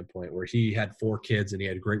structure standpoint, where he had 4 kids and he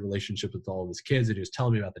had a great relationship with all of his kids. And he was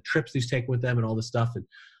telling me about the trips he's taking with them and all this stuff. And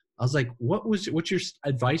I was like, what's your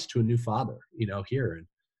advice to a new father, here? And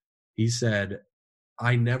he said,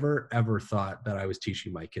 I never, ever thought that I was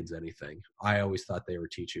teaching my kids anything. I always thought they were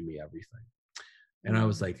teaching me everything. And I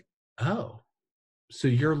was like, oh, so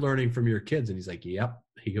you're learning from your kids? And he's like, yep.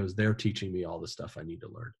 He goes, they're teaching me all the stuff I need to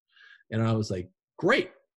learn. And I was like,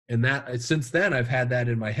 great. And since then I've had that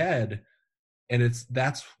in my head. And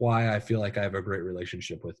that's why I feel like I have a great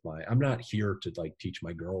relationship with I'm not here to like teach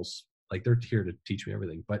my girls. Like, they're here to teach me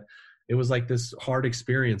everything. But it was like this hard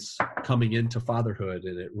experience coming into fatherhood,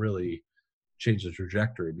 and it really changed the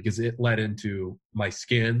trajectory because it led into my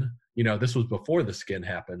skin. This was before the skin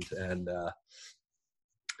happened. And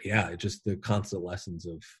just the constant lessons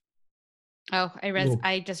of. Oh,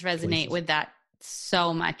 I just resonate places. With that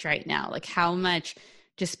so much right now. Like, how much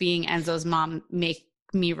just being Enzo's mom make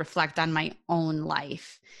me reflect on my own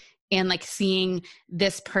life. And like seeing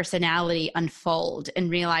this personality unfold and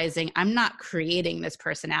realizing I'm not creating this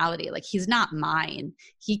personality. Like, he's not mine.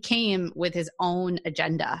 He came with his own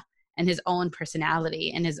agenda and his own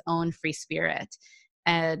personality and his own free spirit.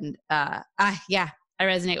 And I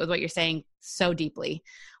resonate with what you're saying so deeply.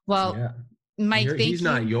 Well, yeah. Mike, he's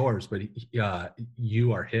not yours, but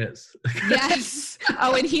you are his. Yes.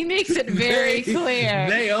 Oh, and he makes it very clear.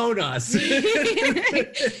 They own us. He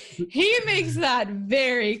makes that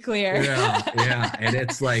very clear. Yeah. And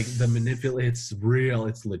it's like it's real.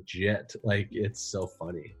 It's legit. Like, it's so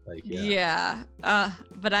funny. Like, yeah.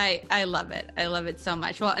 But I love it. I love it so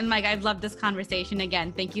much. Well, and Mike, I've loved this conversation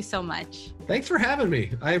again. Thank you so much. Thanks for having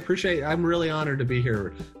me. I appreciate it. I'm really honored to be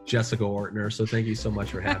here, Jessica Ortner. So thank you so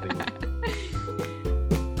much for having me. you.